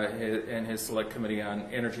and his Select Committee on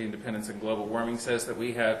Energy Independence and Global Warming says that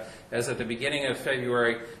we have, as at the beginning of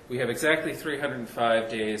February, we have exactly 305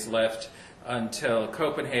 days left until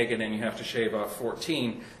Copenhagen, and you have to shave off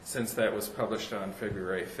 14 since that was published on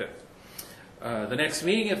February 5th. The next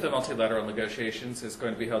meeting of the multilateral negotiations is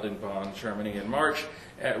going to be held in Bonn, Germany in March,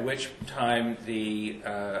 at which time the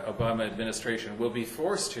Obama administration will be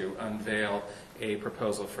forced to unveil a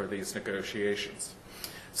proposal for these negotiations.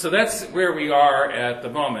 So that's where we are at the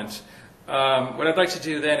moment. What I'd like to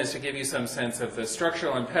do then is to give you some sense of the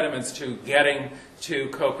structural impediments to getting to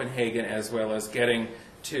Copenhagen, as well as getting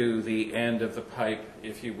to the end of the pipe,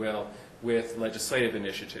 if you will, with legislative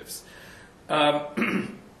initiatives.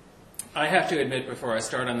 I have to admit before I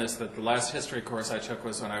start on this that the last history course I took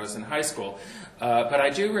was when I was in high school, but I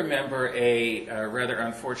do remember a rather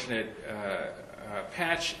unfortunate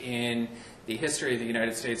patch in the history of the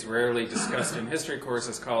United States, rarely discussed in history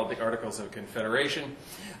courses, called the Articles of Confederation.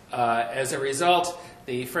 As a result,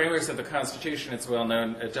 the framers of the Constitution, it's well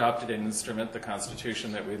known, adopted an instrument, the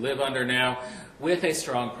Constitution that we live under now, with a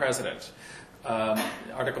strong president.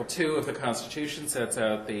 Article 2 of the Constitution sets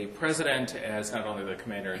out the president as not only the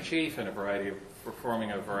commander-in-chief and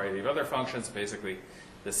performing a variety of other functions, basically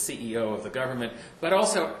the CEO of the government, but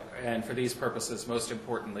also, and for these purposes most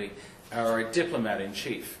importantly, our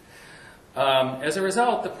diplomat-in-chief. As a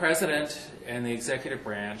result, the president and the executive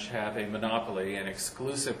branch have a monopoly, an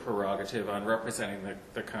exclusive prerogative on representing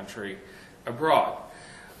the country abroad.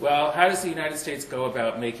 Well, how does the United States go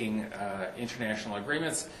about making international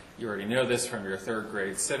agreements? You already know this from your third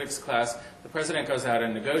grade civics class. The president goes out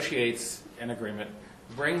and negotiates an agreement,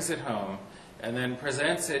 brings it home, and then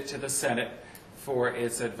presents it to the Senate for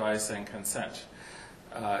its advice and consent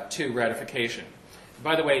to ratification.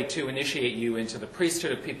 By the way, to initiate you into the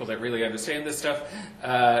priesthood of people that really understand this stuff,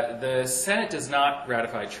 the Senate does not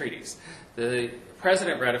ratify treaties. The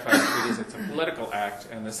President ratifies treaties. It's a political act,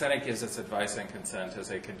 and the Senate gives its advice and consent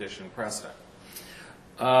as a conditioned precedent.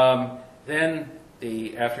 Then,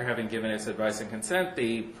 after having given its advice and consent,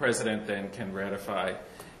 the President then can ratify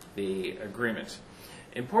the agreement.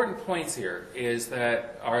 Important points here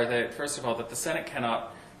are that, first of all, that the Senate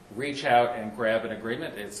cannot reach out and grab an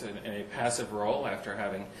agreement. It's in a passive role after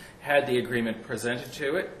having had the agreement presented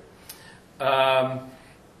to it.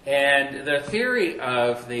 And the theory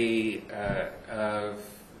of the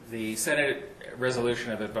Senate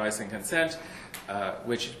resolution of advice and consent,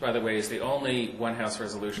 which, by the way, is the only one-house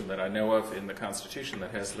resolution that I know of in the Constitution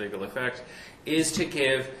that has legal effect, is to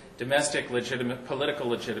give domestic political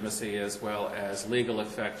legitimacy as well as legal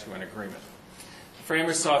effect to an agreement.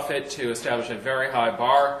 Framers saw fit to establish a very high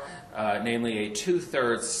bar, namely a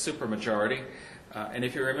two-thirds supermajority. And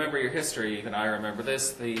if you remember your history, even I remember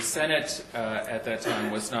this, the Senate at that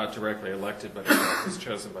time was not directly elected, but it was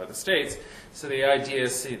chosen by the states. So the idea,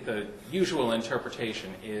 the usual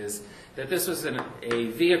interpretation is that this was a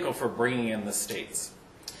vehicle for bringing in the states.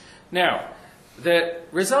 Now, the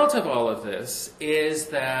result of all of this is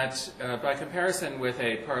that, by comparison with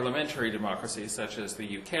a parliamentary democracy such as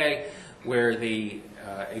the UK, where the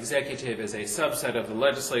executive is a subset of the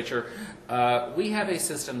legislature, we have a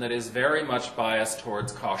system that is very much biased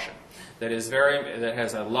towards caution, that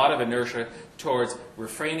has a lot of inertia towards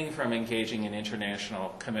refraining from engaging in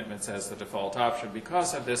international commitments as the default option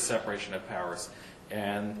because of this separation of powers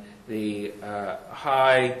and the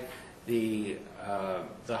high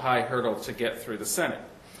hurdle to get through the Senate.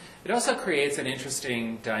 It also creates an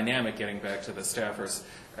interesting dynamic, getting back to the staffer's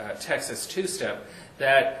Texas two-step,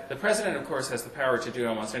 that the president, of course, has the power to do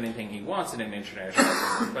almost anything he wants in an international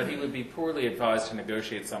system, but he would be poorly advised to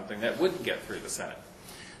negotiate something that wouldn't get through the Senate.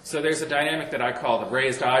 So there's a dynamic that I call the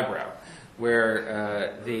raised eyebrow,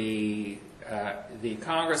 where the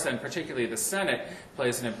Congress, and particularly the Senate,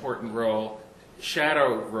 plays an important role,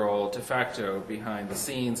 shadow role de facto behind the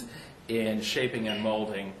scenes in shaping and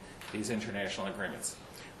molding these international agreements.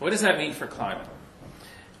 What does that mean for climate?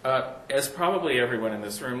 As probably everyone in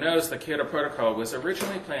this room knows, the Kyoto Protocol was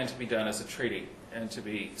originally planned to be done as a treaty and to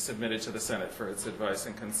be submitted to the Senate for its advice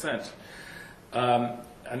and consent.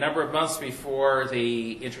 A number of months before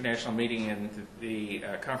the international meeting and the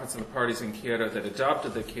Conference of the Parties in Kyoto that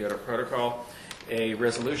adopted the Kyoto Protocol, a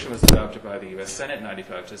resolution was adopted by the U.S. Senate,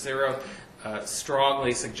 95-0,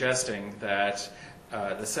 strongly suggesting that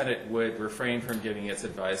the Senate would refrain from giving its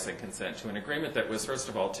advice and consent to an agreement that was, first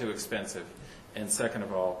of all, too expensive, and second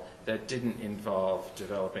of all, that didn't involve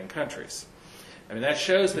developing countries. I mean, that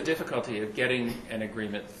shows the difficulty of getting an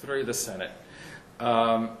agreement through the Senate.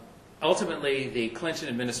 Ultimately, the Clinton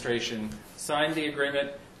administration signed the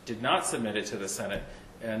agreement, did not submit it to the Senate,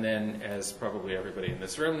 and then, as probably everybody in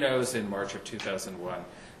this room knows, in March of 2001,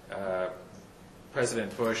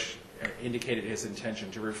 President Bush indicated his intention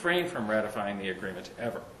to refrain from ratifying the agreement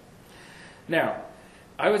ever. Now,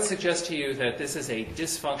 I would suggest to you that this is a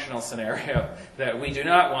dysfunctional scenario that we do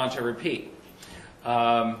not want to repeat.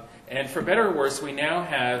 And for better or worse, we now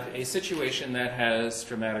have a situation that has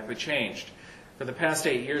dramatically changed. For the past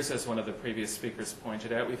 8 years, as one of the previous speakers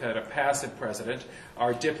pointed out, we've had a passive president.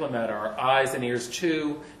 Our diplomat, our eyes and ears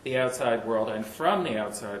to the outside world and from the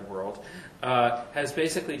outside world, has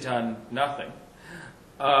basically done nothing.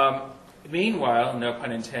 Meanwhile, no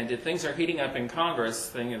pun intended, things are heating up in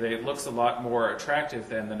Congress. It looks a lot more attractive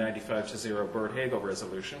than the 95-0 Byrd-Hagel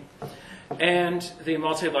resolution. And the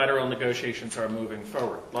multilateral negotiations are moving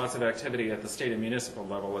forward. Lots of activity at the state and municipal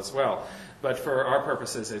level as well. But for our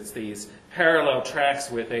purposes, it's these parallel tracks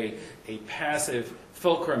with a passive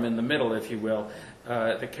fulcrum in the middle, if you will,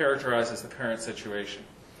 that characterizes the current situation.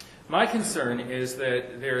 My concern is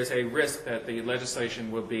that there is a risk that the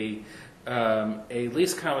legislation will be a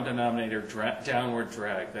least common denominator downward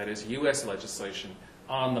drag, that is U.S. legislation,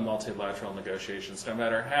 on the multilateral negotiations, no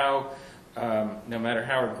matter how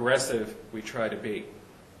aggressive we try to be.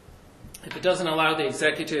 If it doesn't allow the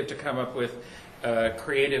executive to come up with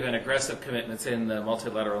creative and aggressive commitments in the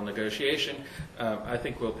multilateral negotiation, I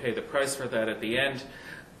think we'll pay the price for that at the end.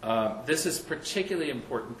 This is particularly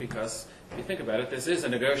important because, if you think about it, this is a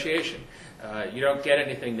negotiation. You don't get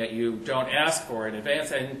anything that you don't ask for in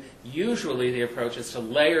advance, and usually the approach is to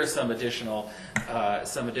layer some additional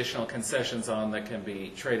concessions on that can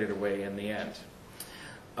be traded away in the end.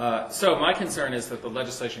 So my concern is that the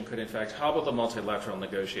legislation could in fact hobble the multilateral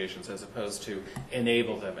negotiations as opposed to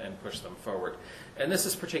enable them and push them forward. And this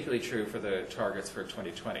is particularly true for the targets for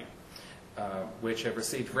 2020, which have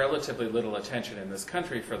received relatively little attention in this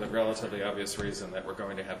country for the relatively obvious reason that we're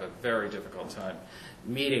going to have a very difficult time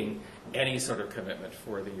meeting any sort of commitment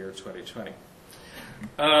for the year 2020.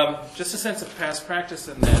 Just a sense of past practice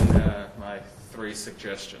and then my 3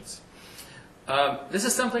 suggestions. This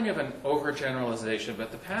is something of an overgeneralization,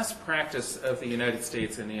 but the past practice of the United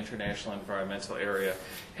States in the international environmental area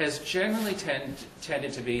has generally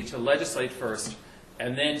tended to be to legislate first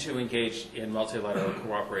and then to engage in multilateral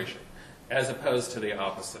cooperation, as opposed to the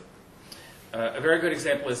opposite. A very good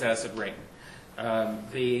example is acid rain.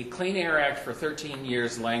 The Clean Air Act for 13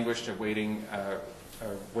 years languished awaiting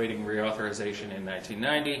reauthorization in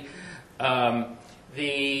 1990.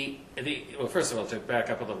 Well, first of all, to back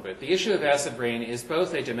up a little bit, the issue of acid rain is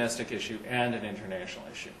both a domestic issue and an international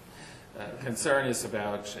issue. Concern is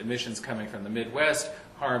about emissions coming from the Midwest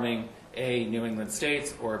harming A, New England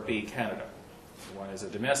states, or B, Canada. One is a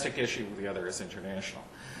domestic issue, the other is international.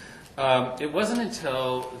 It wasn't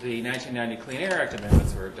until the 1990 Clean Air Act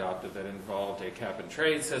amendments were adopted that involved a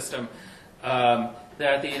cap-and-trade system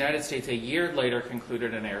that the United States a year later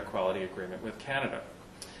concluded an air quality agreement with Canada.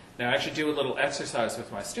 Now, I actually do a little exercise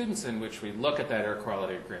with my students in which we look at that air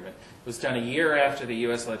quality agreement. It was done a year after the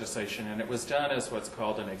U.S. legislation, and it was done as what's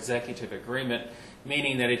called an executive agreement,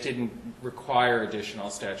 meaning that it didn't require additional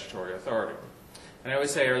statutory authority. And I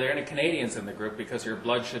always say, are there any Canadians in the group, because your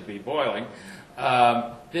blood should be boiling?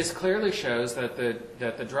 This clearly shows that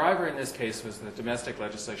the driver in this case was the domestic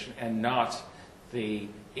legislation and not the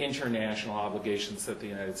international obligations that the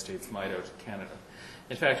United States might owe to Canada.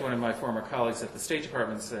 In fact, one of my former colleagues at the State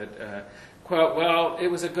Department said, quote, well,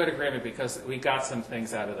 it was a good agreement because we got some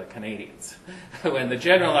things out of the Canadians. When the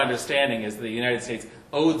general understanding is the United States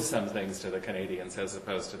owed some things to the Canadians as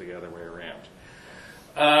opposed to the other way around.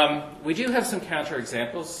 We do have some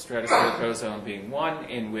counterexamples, stratospheric ozone being one,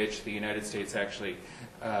 in which the United States actually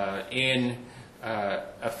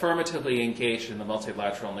affirmatively engaged in the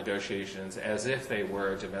multilateral negotiations as if they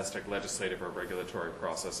were a domestic legislative or regulatory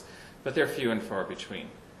process, but they're few and far between.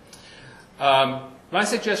 My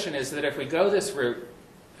suggestion is that if we go this route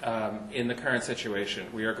in the current situation,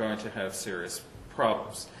 we are going to have serious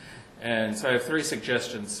problems. And so I have 3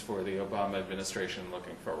 suggestions for the Obama administration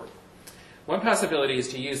looking forward. One possibility is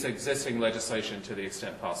to use existing legislation to the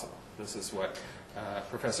extent possible. This is what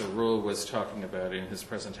Professor Rule was talking about in his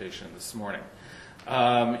presentation this morning.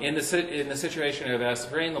 In the situation of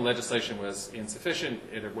acid rain, the legislation was insufficient.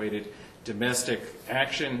 It awaited domestic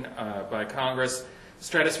action by Congress.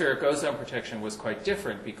 Stratospheric ozone protection was quite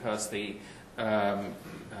different because the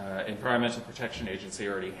Environmental Protection Agency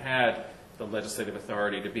already had the legislative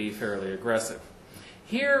authority to be fairly aggressive.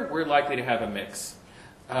 Here, we're likely to have a mix.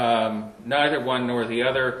 Neither one nor the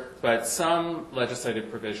other, but some legislative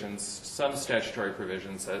provisions, some statutory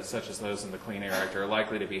provisions, such as those in the Clean Air Act, are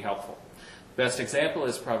likely to be helpful. Best example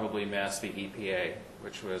is probably Mass v. EPA,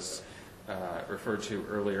 which was referred to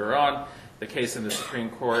earlier on, the case in the Supreme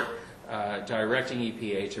Court directing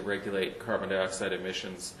EPA to regulate carbon dioxide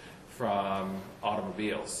emissions from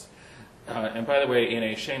automobiles. And by the way, in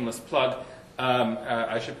a shameless plug,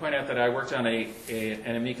 I should point out that I worked on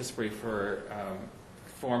an amicus brief for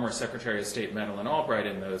former Secretary of State Madeleine Albright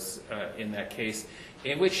in that case,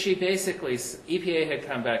 in which she basically, EPA had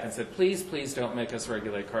come back and said, please, please don't make us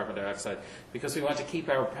regulate carbon dioxide because we want to keep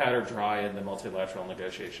our powder dry in the multilateral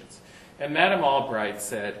negotiations. And Madame Albright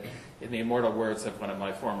said, in the immortal words of one of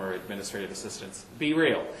my former administrative assistants, be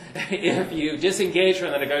real. If you disengage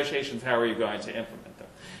from the negotiations, how are you going to implement them?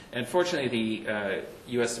 And fortunately, the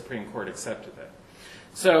U.S. Supreme Court accepted that.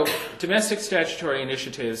 So domestic statutory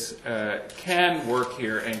initiatives can work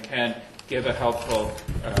here and can give a helpful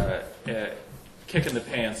kick in the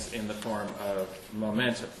pants in the form of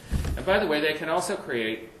momentum. And by the way, they can also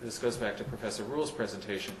create, this goes back to Professor Rule's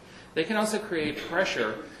presentation, they can also create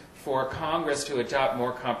pressure for Congress to adopt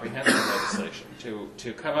more comprehensive legislation,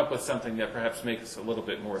 to come up with something that perhaps makes a little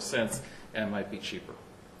bit more sense and might be cheaper.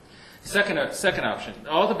 Second option,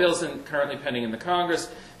 all the bills currently pending in the Congress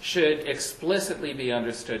should explicitly be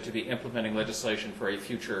understood to be implementing legislation for a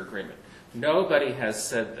future agreement. Nobody has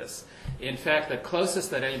said this. In fact, the closest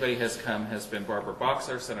that anybody has come has been Barbara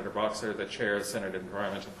Boxer, Senator Boxer, the chair of Senate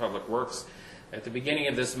Environment and Public Works. At the beginning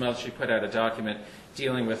of this month, she put out a document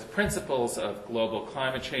dealing with principles of global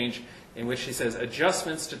climate change, in which she says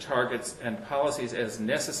adjustments to targets and policies as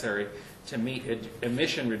necessary to meet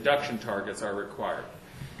emission reduction targets are required.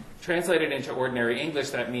 Translated into ordinary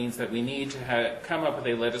English, that means that we need to come up with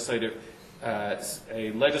a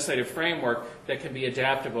legislative framework that can be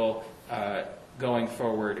adaptable going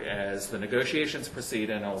forward as the negotiations proceed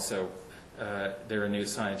and also there are new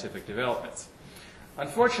scientific developments.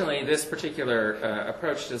 Unfortunately, this particular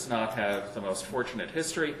approach does not have the most fortunate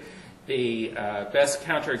history. The best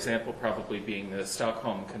counterexample probably being the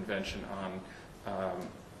Stockholm Convention on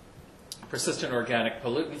persistent organic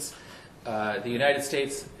pollutants. The United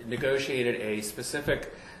States negotiated a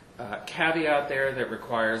specific caveat there that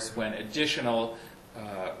requires when additional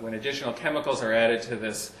chemicals are added to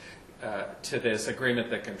this agreement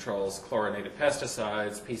that controls chlorinated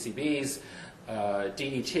pesticides, PCBs,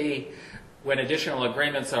 DDT. When additional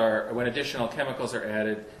chemicals are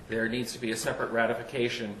added, there needs to be a separate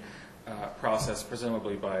ratification process,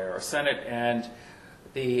 presumably by our Senate, and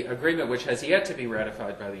the agreement, which has yet to be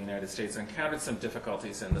ratified by the United States, encountered some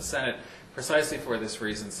difficulties in the Senate. Precisely for this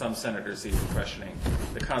reason, some senators even questioning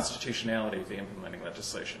the constitutionality of the implementing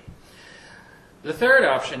legislation. The third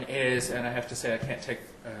option is, and I have to say I can't take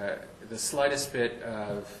the slightest bit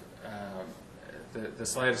of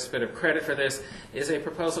credit for this, is a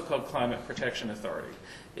proposal called Climate Protection Authority.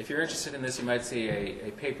 If you're interested in this, you might see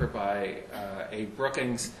a paper by a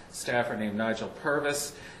Brookings staffer named Nigel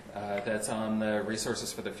Purvis that's on the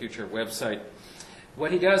Resources for the Future website.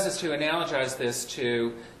 What he does is to analogize this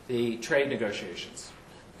to the trade negotiations.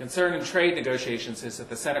 The concern in trade negotiations is that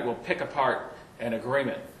the Senate will pick apart an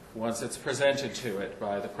agreement once it's presented to it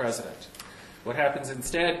by the President. What happens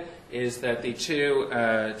instead is that the two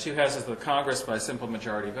houses of the Congress, by simple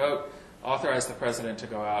majority vote, authorize the President to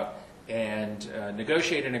go out and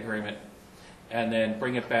negotiate an agreement and then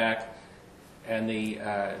bring it back. And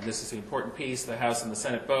this is the important piece, the House and the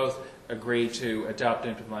Senate both agree to adopt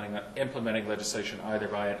implementing legislation either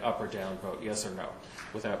by an up or down vote, yes or no,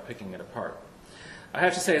 without picking it apart. I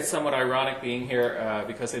have to say it's somewhat ironic being here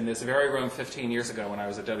because in this very room 15 years ago when I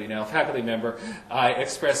was a WNL faculty member, I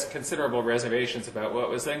expressed considerable reservations about what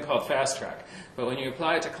was then called fast track. But when you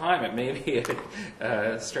apply it to climate, maybe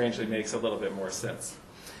it strangely makes a little bit more sense.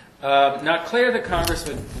 Not clear that Congress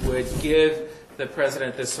would give the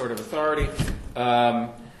president this sort of authority,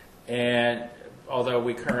 and although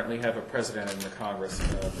we currently have a president in the Congress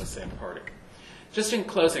of the same party. Just in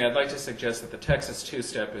closing, I'd like to suggest that the Texas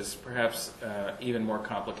two-step is perhaps even more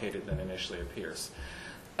complicated than initially appears.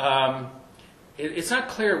 It's not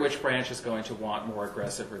clear which branch is going to want more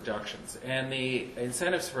aggressive reductions, and the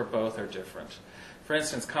incentives for both are different. For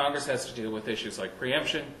instance, Congress has to deal with issues like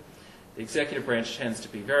preemption. The executive branch tends to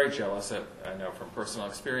be very jealous, I know from personal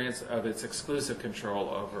experience, of its exclusive control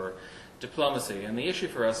over diplomacy. And the issue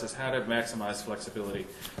for us is how to maximize flexibility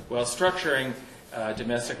while structuring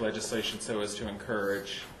domestic legislation so as to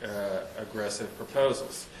encourage aggressive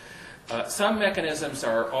proposals. Some mechanisms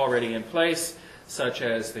are already in place, such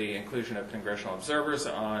as the inclusion of congressional observers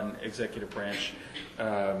on executive branch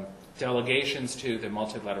delegations to the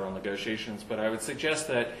multilateral negotiations, but I would suggest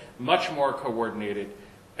that much more coordinated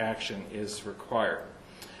action is required.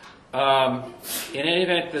 In any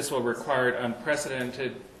event, this will require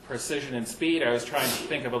unprecedented precision and speed. I was trying to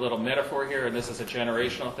think of a little metaphor here, and this is a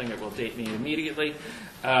generational thing that will date me immediately.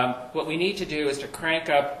 What we need to do is to crank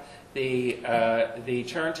up the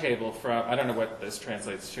turntable from, I don't know what this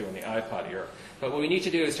translates to in the iPod era, but what we need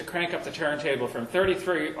to do is to crank up the turntable from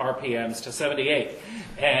 33 RPMs to 78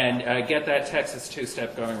 and get that Texas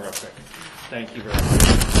two-step going real quick. Thank you very much.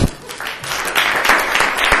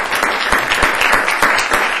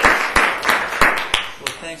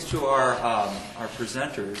 Thanks to our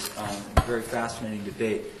presenters, very fascinating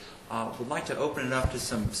debate. Would like to open it up to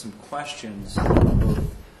some questions,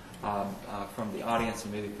 both from the audience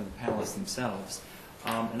and maybe from the panelists themselves.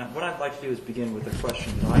 And what I'd like to do is begin with a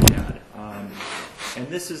question that I had, and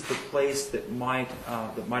this is the place that might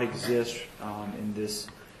exist in this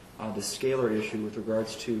scalar issue with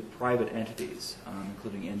regards to private entities,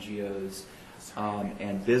 including NGOs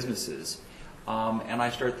and businesses. And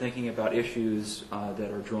I start thinking about issues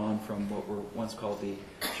that are drawn from what were once called the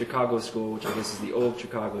Chicago School, which I guess is the old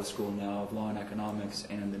Chicago School now of Law and Economics,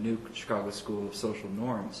 and the new Chicago School of Social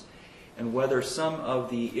Norms, and whether some of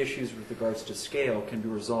the issues with regards to scale can be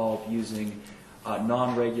resolved using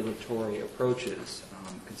non-regulatory approaches,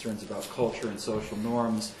 concerns about culture and social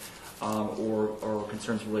norms, or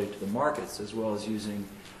concerns related to the markets, as well as using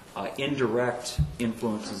indirect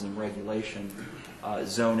influences and regulation,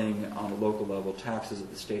 zoning on a local level, taxes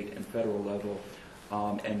at the state and federal level,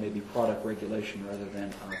 and maybe product regulation rather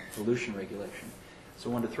than pollution regulation. So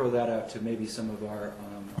I wanted to throw that out to maybe some of our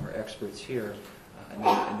experts here,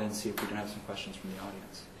 and then see if we can have some questions from the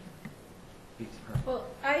audience. Well,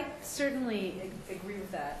 I certainly agree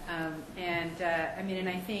with that, I mean, and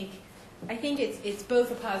I think it's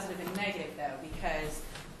both a positive and negative, though, because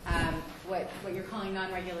what you're calling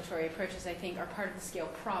non-regulatory approaches, I think, are part of the scale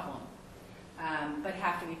problem, but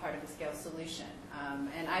have to be part of the scale solution.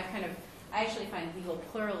 And I actually find legal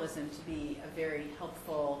pluralism to be a very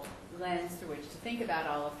helpful lens through which to think about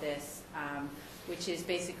all of this, which is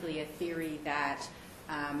basically a theory that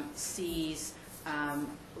sees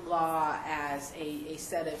law as a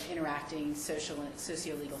set of interacting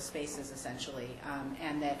socio-legal spaces, essentially,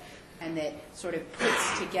 and that sort of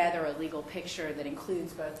puts together a legal picture that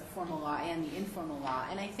includes both the formal law and the informal law.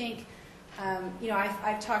 And I think,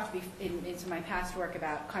 I've talked into my past work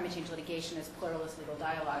about climate change litigation as pluralist legal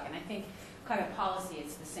dialogue, and I think climate policy,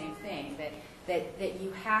 it's the same thing, that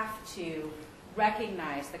you have to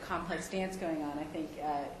recognize the complex dance going on, I think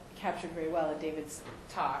captured very well at David's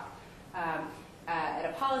talk, at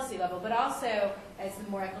a policy level, but also, as the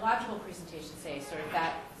more ecological presentations say, sort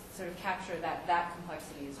of capture that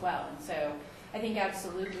complexity as well. And so I think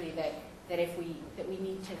absolutely that we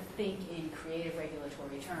need to think in creative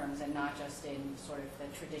regulatory terms and not just in sort of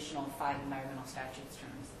the traditional 5 environmental statutes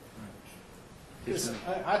terms. Yes,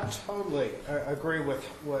 I totally agree with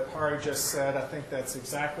what Hari just said. I think that's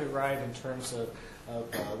exactly right in terms of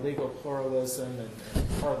legal pluralism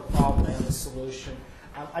and part of the problem and the solution.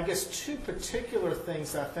 I guess two particular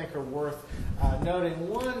things I think are worth noting.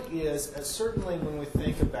 One is certainly when we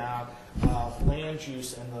think about land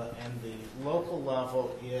use and the local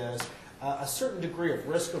level is a certain degree of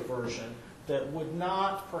risk aversion that would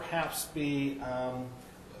not perhaps be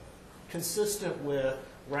consistent with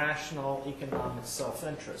rational economic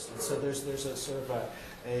self-interest. And so there's a sort of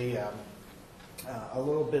a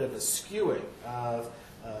little bit of a skewing of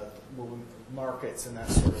markets and that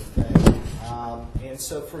sort of thing. And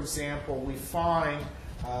so, for example, we find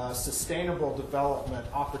sustainable development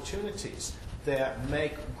opportunities that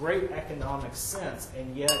make great economic sense,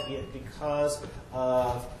 and yet because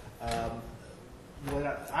of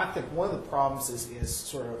I think one of the problems is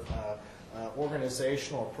sort of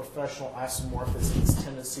organizational or professional isomorphism's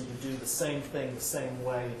tendency to do the same thing the same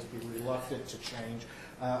way and to be reluctant to change.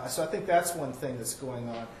 So I think that's one thing that's going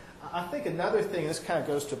on. I think another thing, this kind of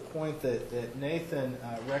goes to a point that Nathan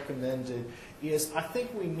recommended, is I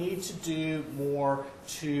think we need to do more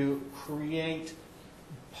to create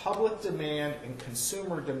public demand and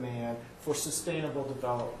consumer demand for sustainable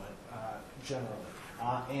development generally.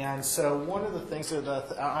 And so one of the things that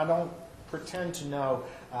I don't pretend to know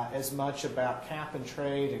as much about cap and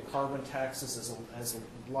trade and carbon taxes as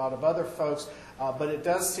a lot of other folks, but it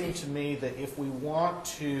does seem to me that if we want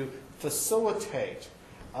to facilitate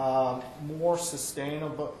more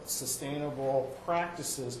sustainable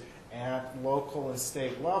practices at local and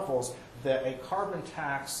state levels, that a carbon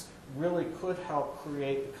tax really could help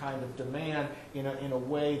create the kind of demand in a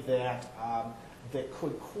way that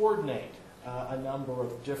could coordinate a number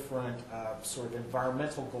of different sort of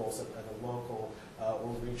environmental goals at a local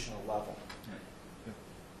or regional level.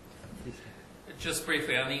 Just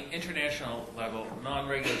briefly, on the international level,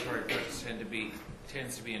 non-regulatory approaches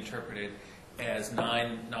tends to be interpreted as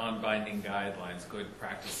 9 non-binding guidelines, good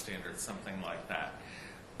practice standards, something like that.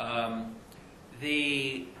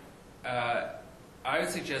 I would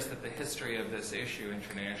suggest that the history of this issue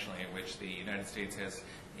internationally, in which the United States has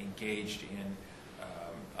engaged in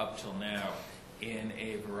up till now in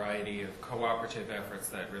a variety of cooperative efforts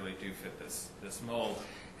that really do fit this mold,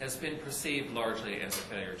 has been perceived largely as a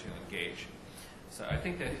failure to engage. So I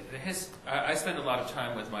think that I spend a lot of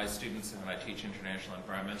time with my students when I teach international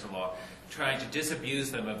environmental law, trying to disabuse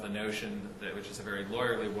them of the notion, which is a very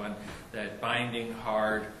lawyerly one, that binding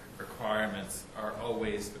hard requirements are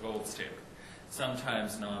always the gold standard.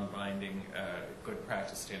 Sometimes non-binding good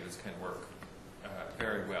practice standards can work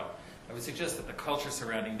very well. I would suggest that the culture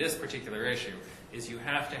surrounding this particular issue is you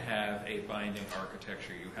have to have a binding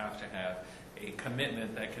architecture. You have to have a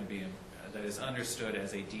commitment that is understood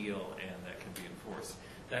as a deal and that can be enforced.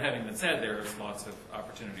 That having been said, there is lots of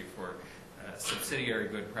opportunity for subsidiary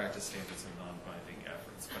good practice standards and non-binding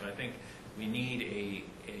efforts. But I think we need a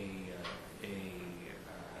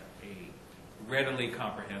readily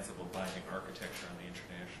comprehensible binding architecture on the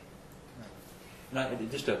international.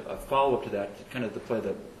 And just a follow-up to that, kind of to play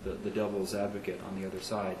the devil's advocate on the other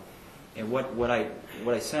side. And what I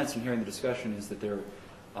sense in hearing the discussion is that there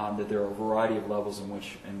are a variety of levels in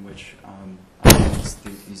which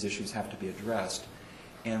these issues have to be addressed.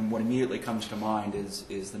 And what immediately comes to mind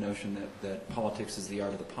is the notion that politics is the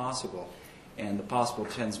art of the possible, and the possible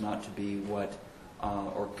tends not to be what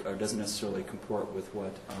or doesn't necessarily comport with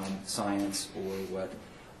what science or what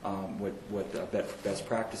best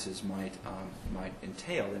practices might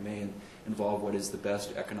entail. They may involve what is the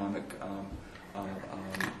best economic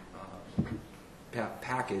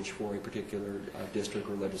package for a particular district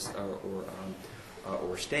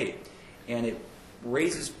or state, and it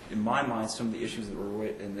raises, in my mind, some of the issues that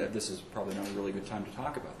and this is probably not a really good time to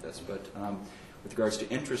talk about this, but with regards to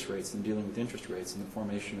interest rates and dealing with interest rates and the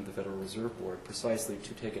formation of the Federal Reserve Board, precisely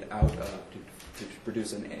to take it out to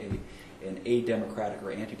produce an a-democratic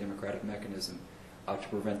or anti-democratic mechanism to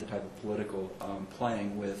prevent the type of political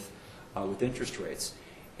playing with interest rates.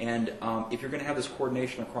 And if you're going to have this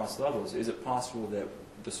coordination across levels, is it possible that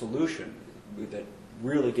the solution, that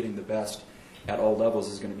really getting the best at all levels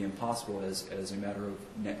is going to be impossible as a matter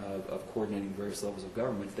of coordinating various levels of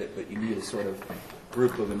government, that you need a sort of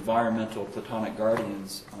group of environmental platonic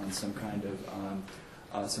guardians on some kind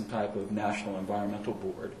of some type of national environmental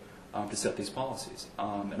board to set these policies?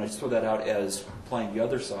 And I just throw that out as playing the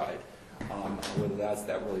other side, whether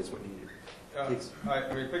that really is what needed.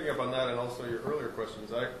 I mean, picking up on that and also your earlier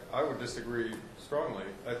questions, I would disagree strongly.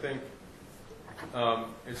 I think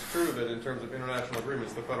it's true that in terms of international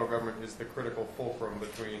agreements, the federal government is the critical fulcrum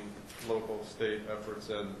between local, state efforts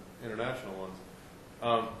and international ones.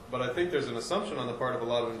 But I think there's an assumption on the part of a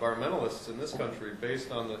lot of environmentalists in this country,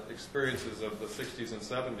 based on the experiences of the 60s and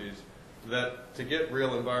 70s, that to get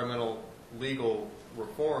real environmental legal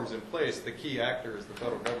reforms in place, the key actor is the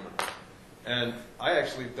federal government. And I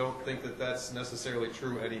actually don't think that that's necessarily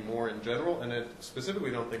true anymore in general, and I specifically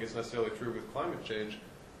don't think it's necessarily true with climate change.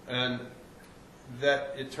 And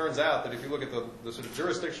that it turns out that if you look at the sort of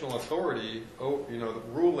jurisdictional authority,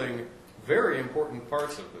 ruling very important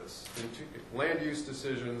parts of this, land use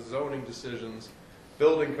decisions, zoning decisions,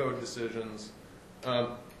 building code decisions,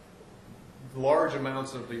 large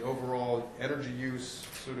amounts of the overall energy use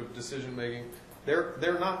sort of decision making,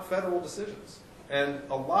 they're not federal decisions. And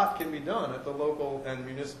a lot can be done at the local and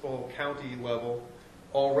municipal county level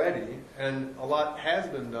already, and a lot has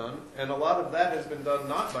been done, and a lot of that has been done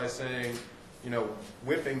not by saying,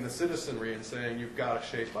 whipping the citizenry and saying you've got to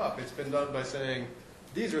shape up. It's been done by saying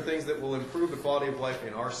these are things that will improve the quality of life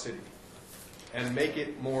in our city and make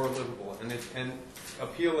it more livable, and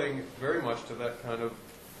appealing very much to that kind of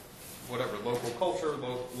local culture,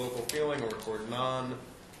 local feeling, or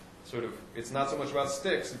it's not so much about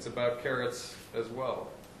sticks, it's about carrots as well.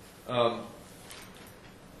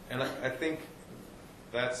 And I think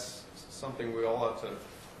that's something we all have to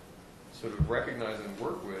sort of recognize and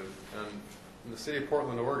work with. And the city of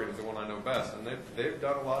Portland, Oregon is the one I know best, and they've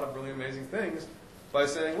done a lot of really amazing things by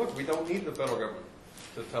saying, look, we don't need the federal government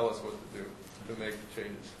to tell us what to do, to make the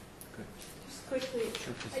changes. Good. Just quickly,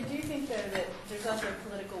 I do think, though, that there's also a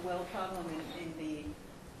political will problem in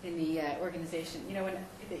the organization.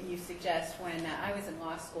 That you suggest. When I was in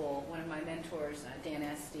law school, one of my mentors, Dan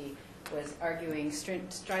Esty, was arguing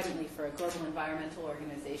stridently for a global environmental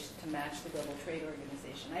organization to match the Global Trade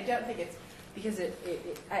Organization. I don't think it's because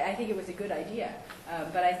I think it was a good idea,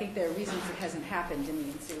 but I think there are reasons it hasn't happened in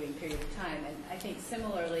the ensuing period of time. And I think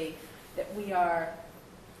similarly that we are,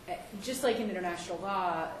 just like in international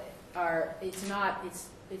law, it's not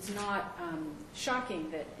shocking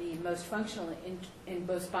that the most functional and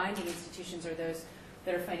most binding institutions are those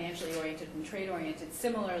that are financially oriented and trade oriented.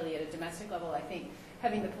 Similarly, at a domestic level, I think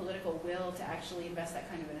having the political will to actually invest that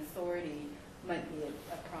kind of an authority might be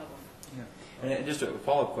a problem. Yeah, and just a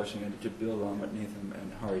follow-up question to build on what Nathan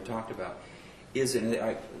and Hari talked about is,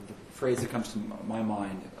 the phrase that comes to my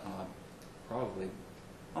mind, probably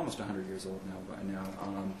almost 100 years old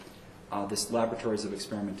now, this laboratories of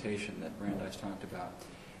experimentation that Brandeis talked about,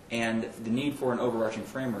 and the need for an overarching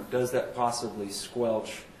framework. Does that possibly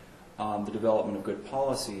squelch the development of good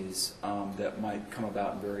policies that might come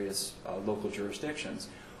about in various local jurisdictions?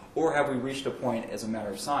 Or have we reached a point as a matter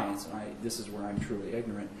of science, and this is where I'm truly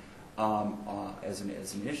ignorant, as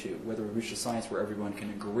an issue, whether we reach a science where everyone can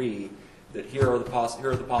agree that here are the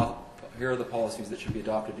policies that should be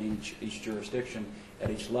adopted in each jurisdiction at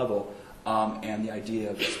each level, and the idea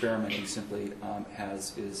of experimenting simply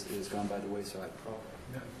is gone by the wayside.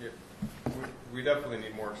 Yeah. We definitely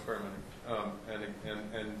need more experimenting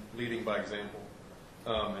and leading by example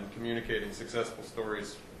and communicating successful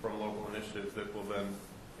stories from local initiatives that will then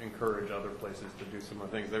encourage other places to do similar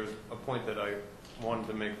things. There was a point that I wanted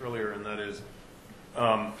to make earlier, and that is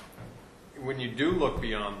when you do look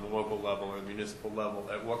beyond the local level or the municipal level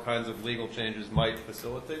at what kinds of legal changes might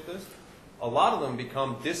facilitate this, a lot of them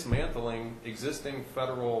become dismantling existing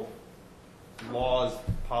federal laws,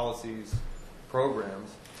 policies, programs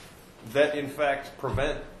that in fact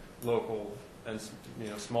prevent local and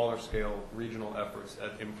smaller scale regional efforts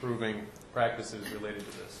at improving practices related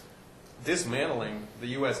to this. Dismantling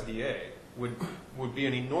the USDA would be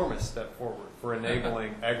an enormous step forward for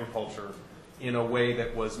enabling agriculture in a way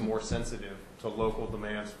that was more sensitive to local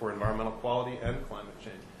demands for environmental quality and climate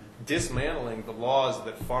change. Dismantling the laws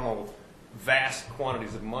that funnel vast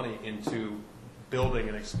quantities of money into building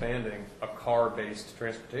and expanding a car-based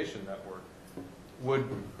transportation network would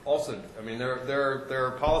also, there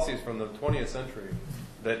are policies from the 20th century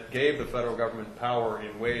that gave the federal government power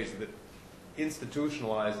in ways that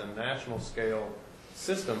institutionalized a national scale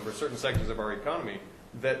system for certain sectors of our economy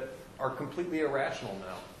that are completely irrational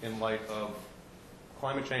now in light of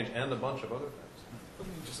climate change and a bunch of other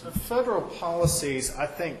things. Federal policies, I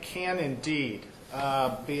think, can indeed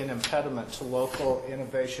be an impediment to local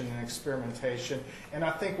innovation and experimentation, and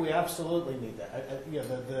I think we absolutely need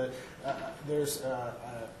that. There's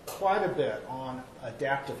quite a bit on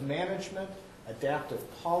adaptive management, adaptive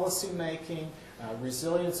policy making,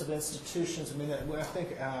 resilience of institutions. I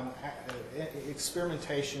think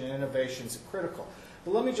experimentation and innovation is critical.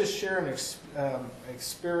 But let me just share an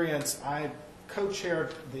experience. I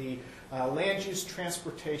co-chaired the Land Use,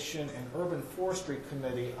 Transportation, and Urban Forestry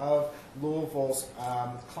Committee of Louisville's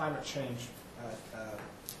Climate Change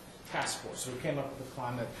Task Force. So we came up with the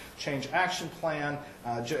Climate Change Action Plan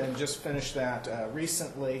and just finished that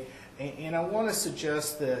recently. And I want to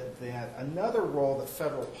suggest that another role that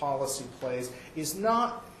federal policy plays is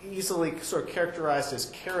not easily sort of characterized as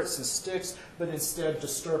carrots and sticks, but instead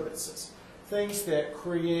disturbances. Things that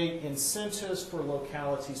create incentives for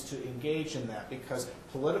localities to engage in that, because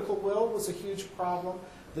political will was a huge problem.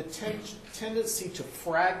 The tendency to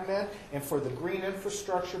fragment, and for the green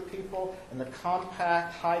infrastructure people and the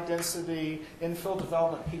compact, high-density infill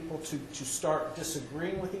development people to start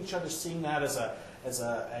disagreeing with each other, seeing that as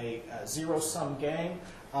a zero-sum game,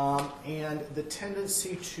 and the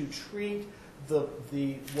tendency to treat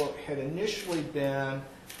what had initially been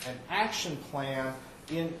an action plan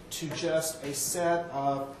into just a set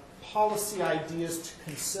of policy ideas to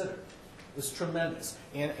consider is tremendous.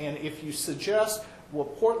 And if you suggest, well,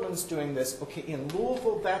 Portland's doing this, okay, in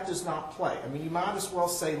Louisville, that does not play. I mean, you might as well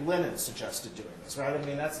say Lenin suggested doing this, right? I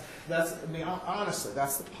mean, honestly,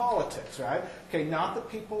 that's the politics, right? Okay, not that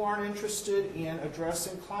people aren't interested in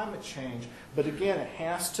addressing climate change, but again, it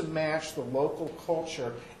has to match the local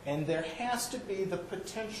culture, and there has to be the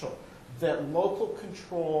potential that local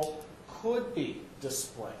control could be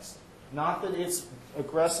displaced. Not that it's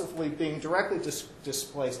aggressively being directly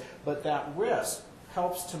displaced, but that risk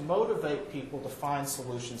helps to motivate people to find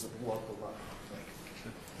solutions at the local level.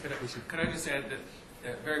 Could I just add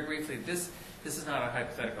that very briefly, this is not a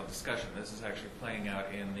hypothetical discussion. This is actually playing out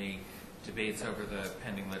in the debates over the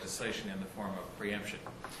pending legislation in the form of preemption.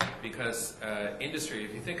 Because industry,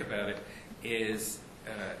 if you think about it, is,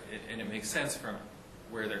 and it makes sense from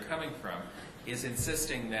where they're coming from, is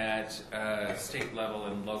insisting that state level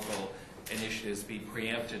and local initiatives be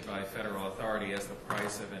preempted by federal authority as the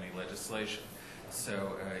price of any legislation.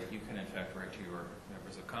 So you can, in fact, write to your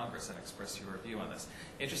members of Congress and express your view on this.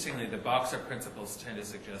 Interestingly, the Boxer principles tend to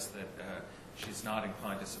suggest that she's not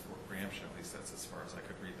inclined to support preemption. At least that's as far as I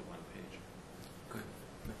could read the one page. Good.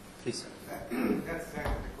 Please. That's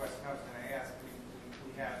exactly the question I was going to ask.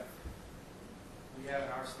 We have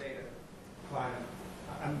in our state a climate.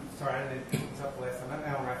 I'm sorry, I didn't pick this up last time. I'm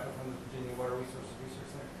Alan Raffler from the Virginia Water Resources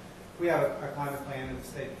Research Center. We have a climate plan in the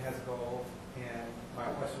state that has a goal, and my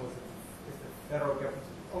question was, is the federal government,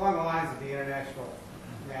 along the lines of the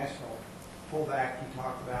national pullback you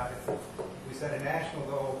talked about, if we set a national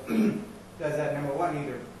goal, does that, number one,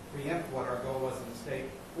 either preempt what our goal was in the state,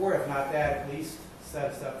 or if not that, at least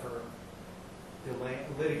set us up for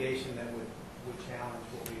litigation that would challenge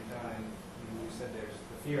what we've done? You said there's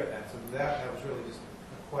the fear of that. So that was really just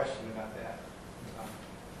a question about that.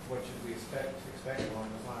 What should we expect along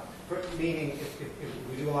those lines? Meaning, if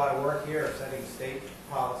we do a lot of work here setting state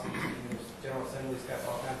policies, and the General Assembly's got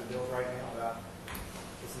all kinds of bills right now about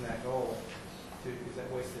this and that goal, is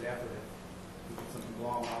that wasted effort if we get something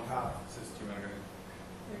long on top? Do you want to go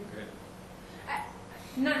ahead?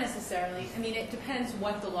 Not necessarily. I mean, it depends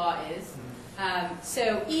what the law is.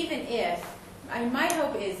 So even if, my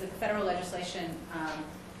hope is that the federal legislation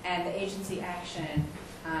and the agency action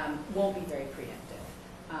won't be very preemptive.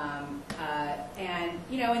 And,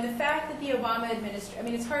 you know, and the fact that the Obama administration, I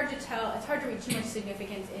mean, it's hard to read too much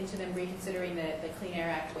significance into them reconsidering the Clean Air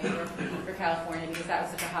Act waiver for California, because that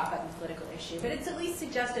was such a hot-button political issue. But it's at least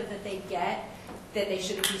suggestive that they get that they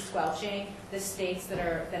shouldn't be squelching the states that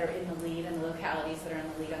are in the lead and the localities that are in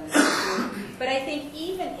the lead on this issue. But I think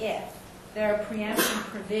even if there are preemption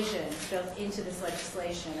provisions built into this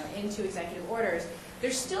legislation or into executive orders,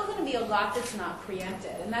 there's still going to be a lot that's not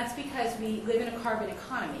preempted, and that's because we live in a carbon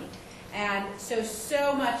economy, and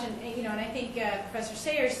so much, and you know, and I think Professor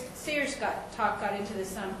Sayers got into this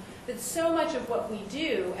some, that so much of what we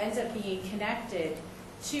do ends up being connected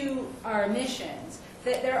to our emissions.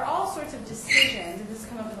 That there are all sorts of decisions, and this has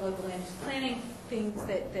come up in the local land use planning things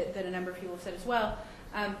that a number of people have said as well.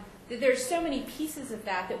 That there's so many pieces of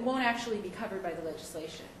that won't actually be covered by the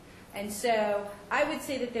legislation. And so I would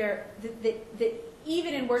say that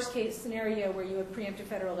even in worst case scenario where you have preemptive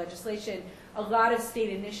federal legislation, a lot of state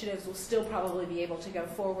initiatives will still probably be able to go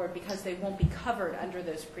forward because they won't be covered under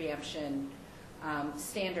those preemption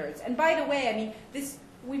standards. And by the way, I mean,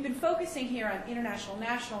 we've been focusing here on international,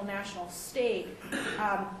 national, state.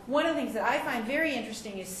 One of the things that I find very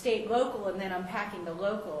interesting is state, local, and then unpacking the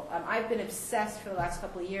local. I've been obsessed for the last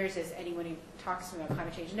couple of years, as anyone who talks to me about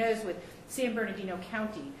climate change knows, with San Bernardino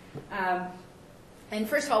County. And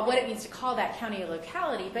first of all, what it means to call that county a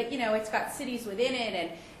locality, but you know, it's got cities within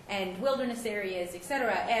it and wilderness areas, et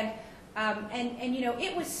cetera. And you know,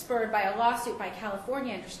 it was spurred by a lawsuit by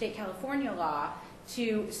California under state California law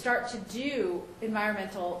to start to do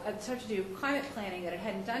climate planning that it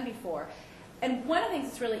hadn't done before. And one of the things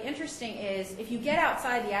that's really interesting is if you get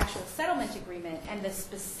outside the actual settlement agreement and the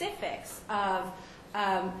specifics of,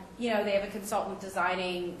 you know, they have a consultant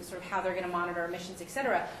designing sort of how they're going to monitor emissions, et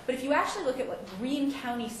cetera. But if you actually look at what Greene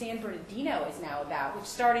County San Bernardino is now about, which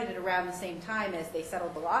started at around the same time as they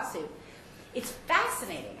settled the lawsuit, it's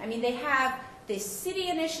fascinating. I mean, they have this city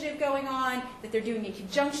initiative going on that they're doing in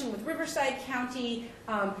conjunction with Riverside County,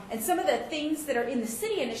 and some of the things that are in the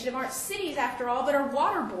city initiative aren't cities after all, but are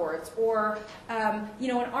water boards or you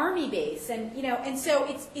know, an army base, and you know, and so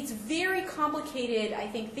it's very complicated. I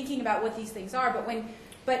think thinking about what these things are,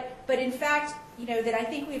 but in fact, you know, that I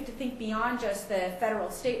think we have to think beyond just the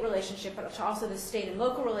federal-state relationship, but also the state and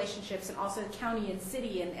local relationships, and also county and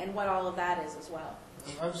city, and what all of that is as well.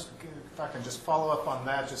 If I can just follow up on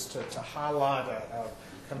that, just to highlight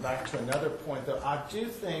come back to another point, though. I do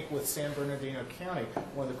think with San Bernardino County,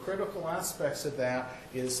 one of the critical aspects of that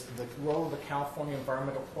is the role of the California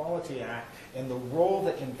Environmental Quality Act and the role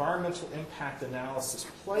that environmental impact analysis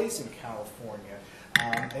plays in California.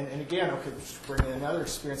 And again, okay, just bring in another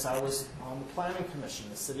experience. I was on the Planning Commission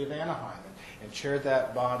in the city of Anaheim and chaired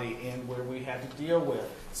that body in where we had to deal with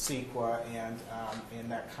CEQA and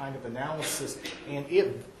that kind of analysis. And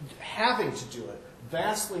it having to do it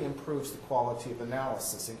vastly improves the quality of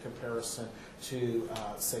analysis in comparison to,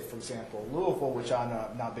 say, for example, Louisville, which I'm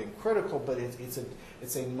not being critical, but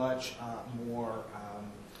it's a much more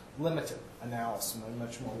limited analysis, a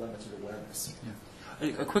much more limited awareness. Yeah.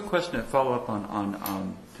 A quick question to follow up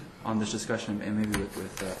on this discussion, and maybe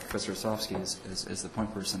with Professor Osofsky as the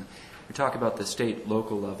point person. We talk about the state,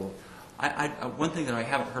 local level. One thing that I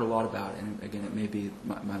haven't heard a lot about, and again, it may be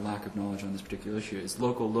my lack of knowledge on this particular issue, is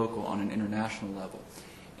local on an international level.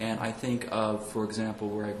 And I think of, for example,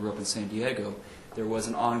 where I grew up in San Diego, there was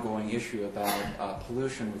an ongoing issue about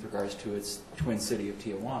pollution with regards to its twin city of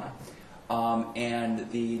Tijuana. And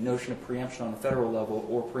the notion of preemption on a federal level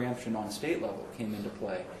or preemption on a state level came into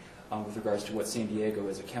play with regards to what San Diego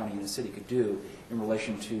as a county and a city could do in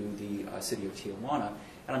relation to the city of Tijuana.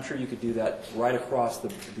 And I'm sure you could do that right across the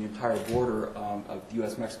entire border of the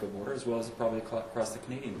U.S.-Mexico border, as well as probably across the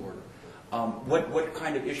Canadian border. What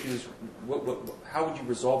kind of issues, how would you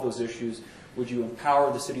resolve those issues? Would you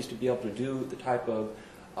empower the cities to be able to do the type of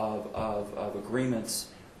agreements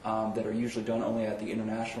that are usually done only at the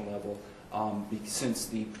international level, since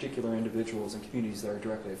the particular individuals and communities that are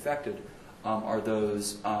directly affected are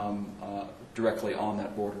those directly on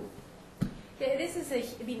that border? Yeah, this is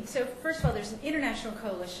so first of all, there's an international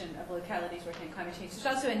coalition of localities working on climate change. There's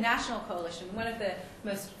also a national coalition. One of the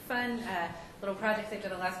most fun little projects I've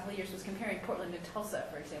done the last couple of years was comparing Portland and Tulsa,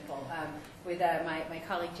 for example, with my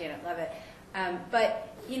colleague Janet Levitt.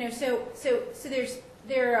 But,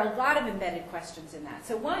 there are a lot of embedded questions in that.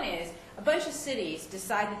 So one is, a bunch of cities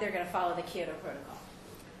decide that they're going to follow the Kyoto Protocol.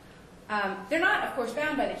 They're not, of course,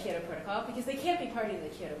 bound by the Kyoto Protocol because they can't be party to the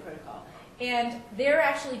Kyoto Protocol. And they're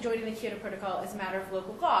actually joining the Kyoto Protocol as a matter of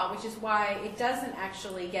local law, which is why it doesn't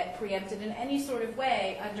actually get preempted in any sort of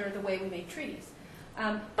way under the way we make treaties.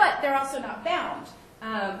 But they're also not bound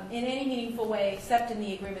in any meaningful way except in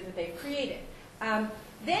the agreement that they've created.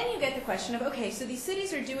 Then you get the question of, okay, so these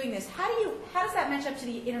cities are doing this. How does that match up to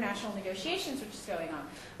the international negotiations which is going on?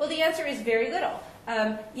 Well, the answer is very little.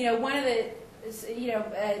 One of the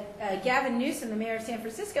Gavin Newsom, the mayor of San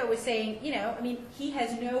Francisco, was saying, he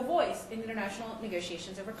has no voice in international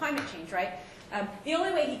negotiations over climate change, right? The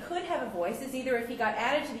only way he could have a voice is either if he got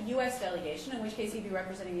added to the U.S. delegation, in which case he'd be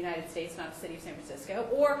representing the United States, not the city of San Francisco,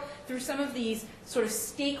 or through some of these sort of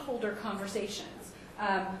stakeholder conversations,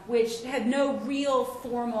 which had no real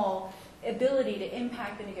formal ability to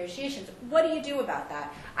impact the negotiations. What do you do about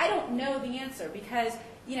that? I don't know the answer because,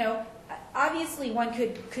 obviously one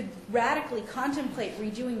could radically contemplate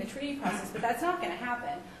redoing the treaty process, but that's not going to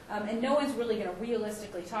happen. And no one's really going to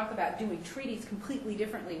realistically talk about doing treaties completely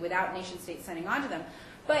differently without nation-states signing on to them.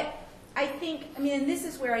 But I think, and this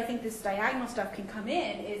is where I think this diagonal stuff can come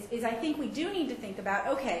in, is I think we do need to think about,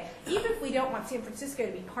 okay, even if we don't want San Francisco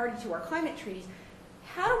to be party to our climate treaties,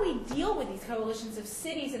 how do we deal with these coalitions of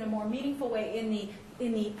cities in a more meaningful way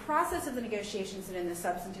in the process of the negotiations and in the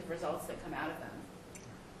substantive results that come out of them?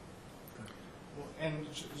 And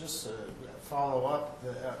just to follow up,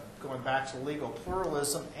 going back to legal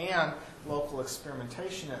pluralism and local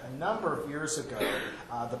experimentation, a number of years ago,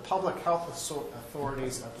 the public health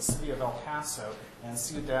authorities of the city of El Paso and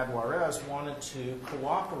Ciudad Juarez wanted to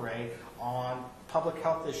cooperate on public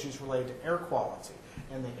health issues related to air quality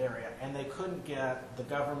in the area, and they couldn't get the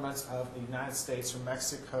governments of the United States or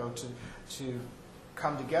Mexico to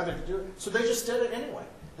come together to do it, so they just did it anyway.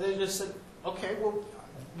 They just said, okay, well,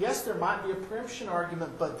 yes, there might be a preemption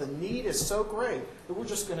argument, but the need is so great that we're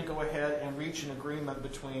just going to go ahead and reach an agreement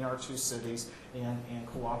between our two cities and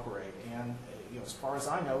cooperate. And as far as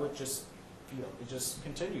I know, it just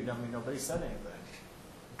continued. Nobody said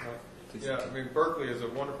anything. Yeah, Berkeley is a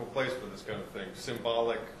wonderful place for this kind of thing,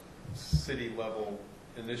 symbolic city-level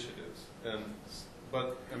initiatives.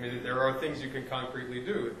 But there are things you can concretely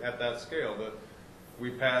do at that scale. That we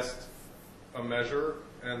passed a measure,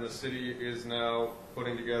 and the city is now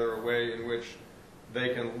putting together a way in which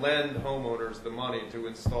they can lend homeowners the money to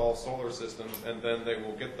install solar systems, and then they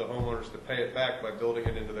will get the homeowners to pay it back by building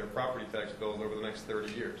it into their property tax bills over the next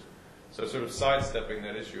 30 years. So sort of sidestepping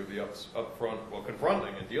that issue of the upfront,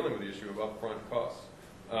 confronting and dealing with the issue of upfront costs.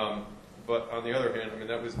 But on the other hand,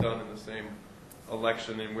 that was done in the same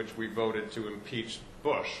election in which we voted to impeach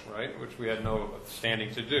Bush, right? Which we had no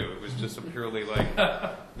standing to do. It was just a purely like,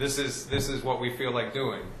 this is what we feel like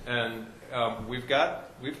doing, and we've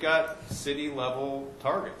got city level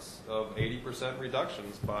targets of 80%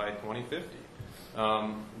 reductions by 2050.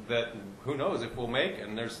 That who knows if we'll make,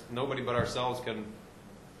 and there's nobody but ourselves can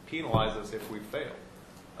penalize us if we fail.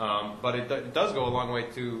 But it does go a long way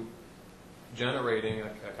to generating a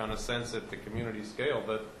kind of sense at the community scale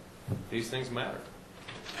that these things matter.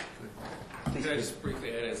 Could I just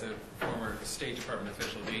briefly add, as a former State Department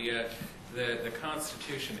official, the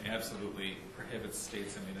Constitution absolutely prohibits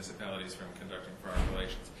states and municipalities from conducting foreign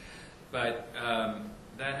relations. But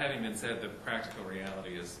that having been said, the practical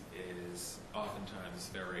reality is oftentimes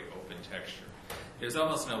very open texture. There's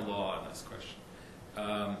almost no law on this question,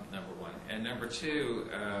 number one. And number two,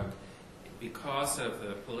 because of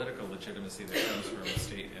the political legitimacy that comes from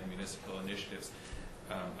state and municipal initiatives,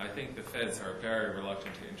 I think the feds are very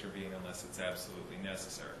reluctant to intervene unless it's absolutely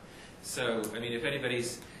necessary. So, I mean, if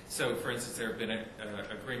anybody's, so for instance, there have been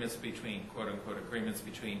agreements between, quote-unquote, agreements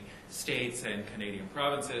between states and Canadian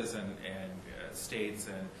provinces and states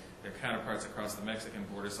and their counterparts across the Mexican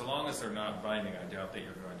border. So long as they're not binding, I doubt that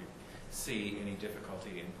you're going to see any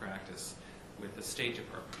difficulty in practice with the State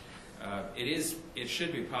Department. It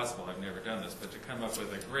should be possible, I've never done this, but to come up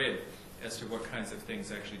with a grid as to what kinds of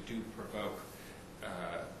things actually do provoke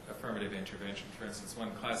affirmative intervention. For instance,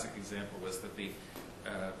 one classic example was that the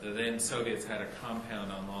then Soviets had a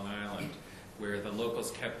compound on Long Island where the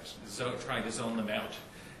locals kept trying to zone them out.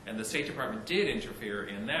 And the State Department did interfere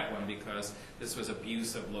in that one because this was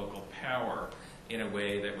abuse of local power in a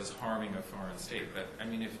way that was harming a foreign state. But I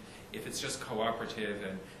mean, if it's just cooperative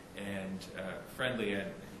and friendly,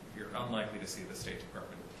 and you're unlikely to see the State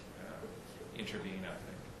Department intervene, I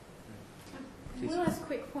think. One last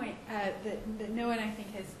quick point that no one, I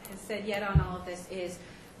think, has said yet on all of this is,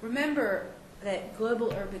 remember that global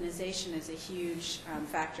urbanization is a huge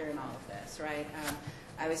factor in all of this, right?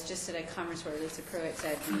 I was just at a conference where Lisa Pruitt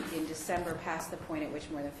said we, in December, passed the point at which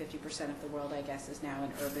more than 50% of the world, I guess, is now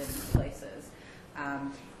in urban places.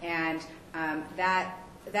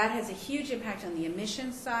 That has a huge impact on the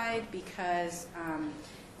emissions side because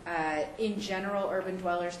in general, urban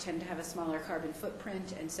dwellers tend to have a smaller carbon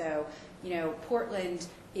footprint, and so, you know, Portland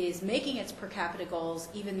is making its per capita goals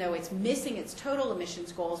even though it's missing its total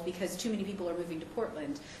emissions goals because too many people are moving to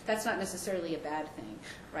Portland. That's not necessarily a bad thing,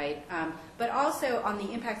 right? But also on the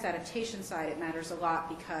impacts adaptation side, it matters a lot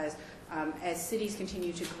because as cities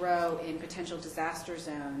continue to grow in potential disaster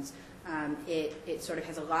zones, it sort of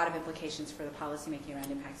has a lot of implications for the policymaking around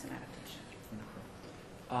impacts and adaptation.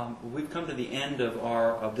 We've come to the end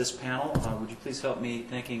of this panel. Would you please help me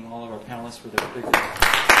thanking all of our panelists for their presentations?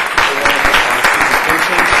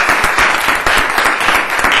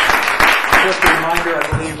 Just a reminder, I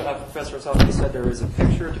believe Professor Osofsky said there is a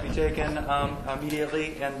picture to be taken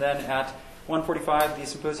immediately, and then at 1:45 the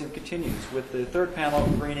symposium continues with the third panel,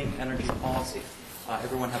 Greening Energy Policy.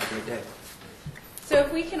 Everyone have a great day. So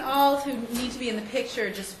if we can all, who need to be in the picture,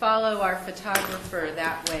 just follow our photographer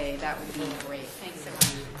that way, that would be great. Thanks so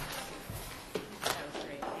much.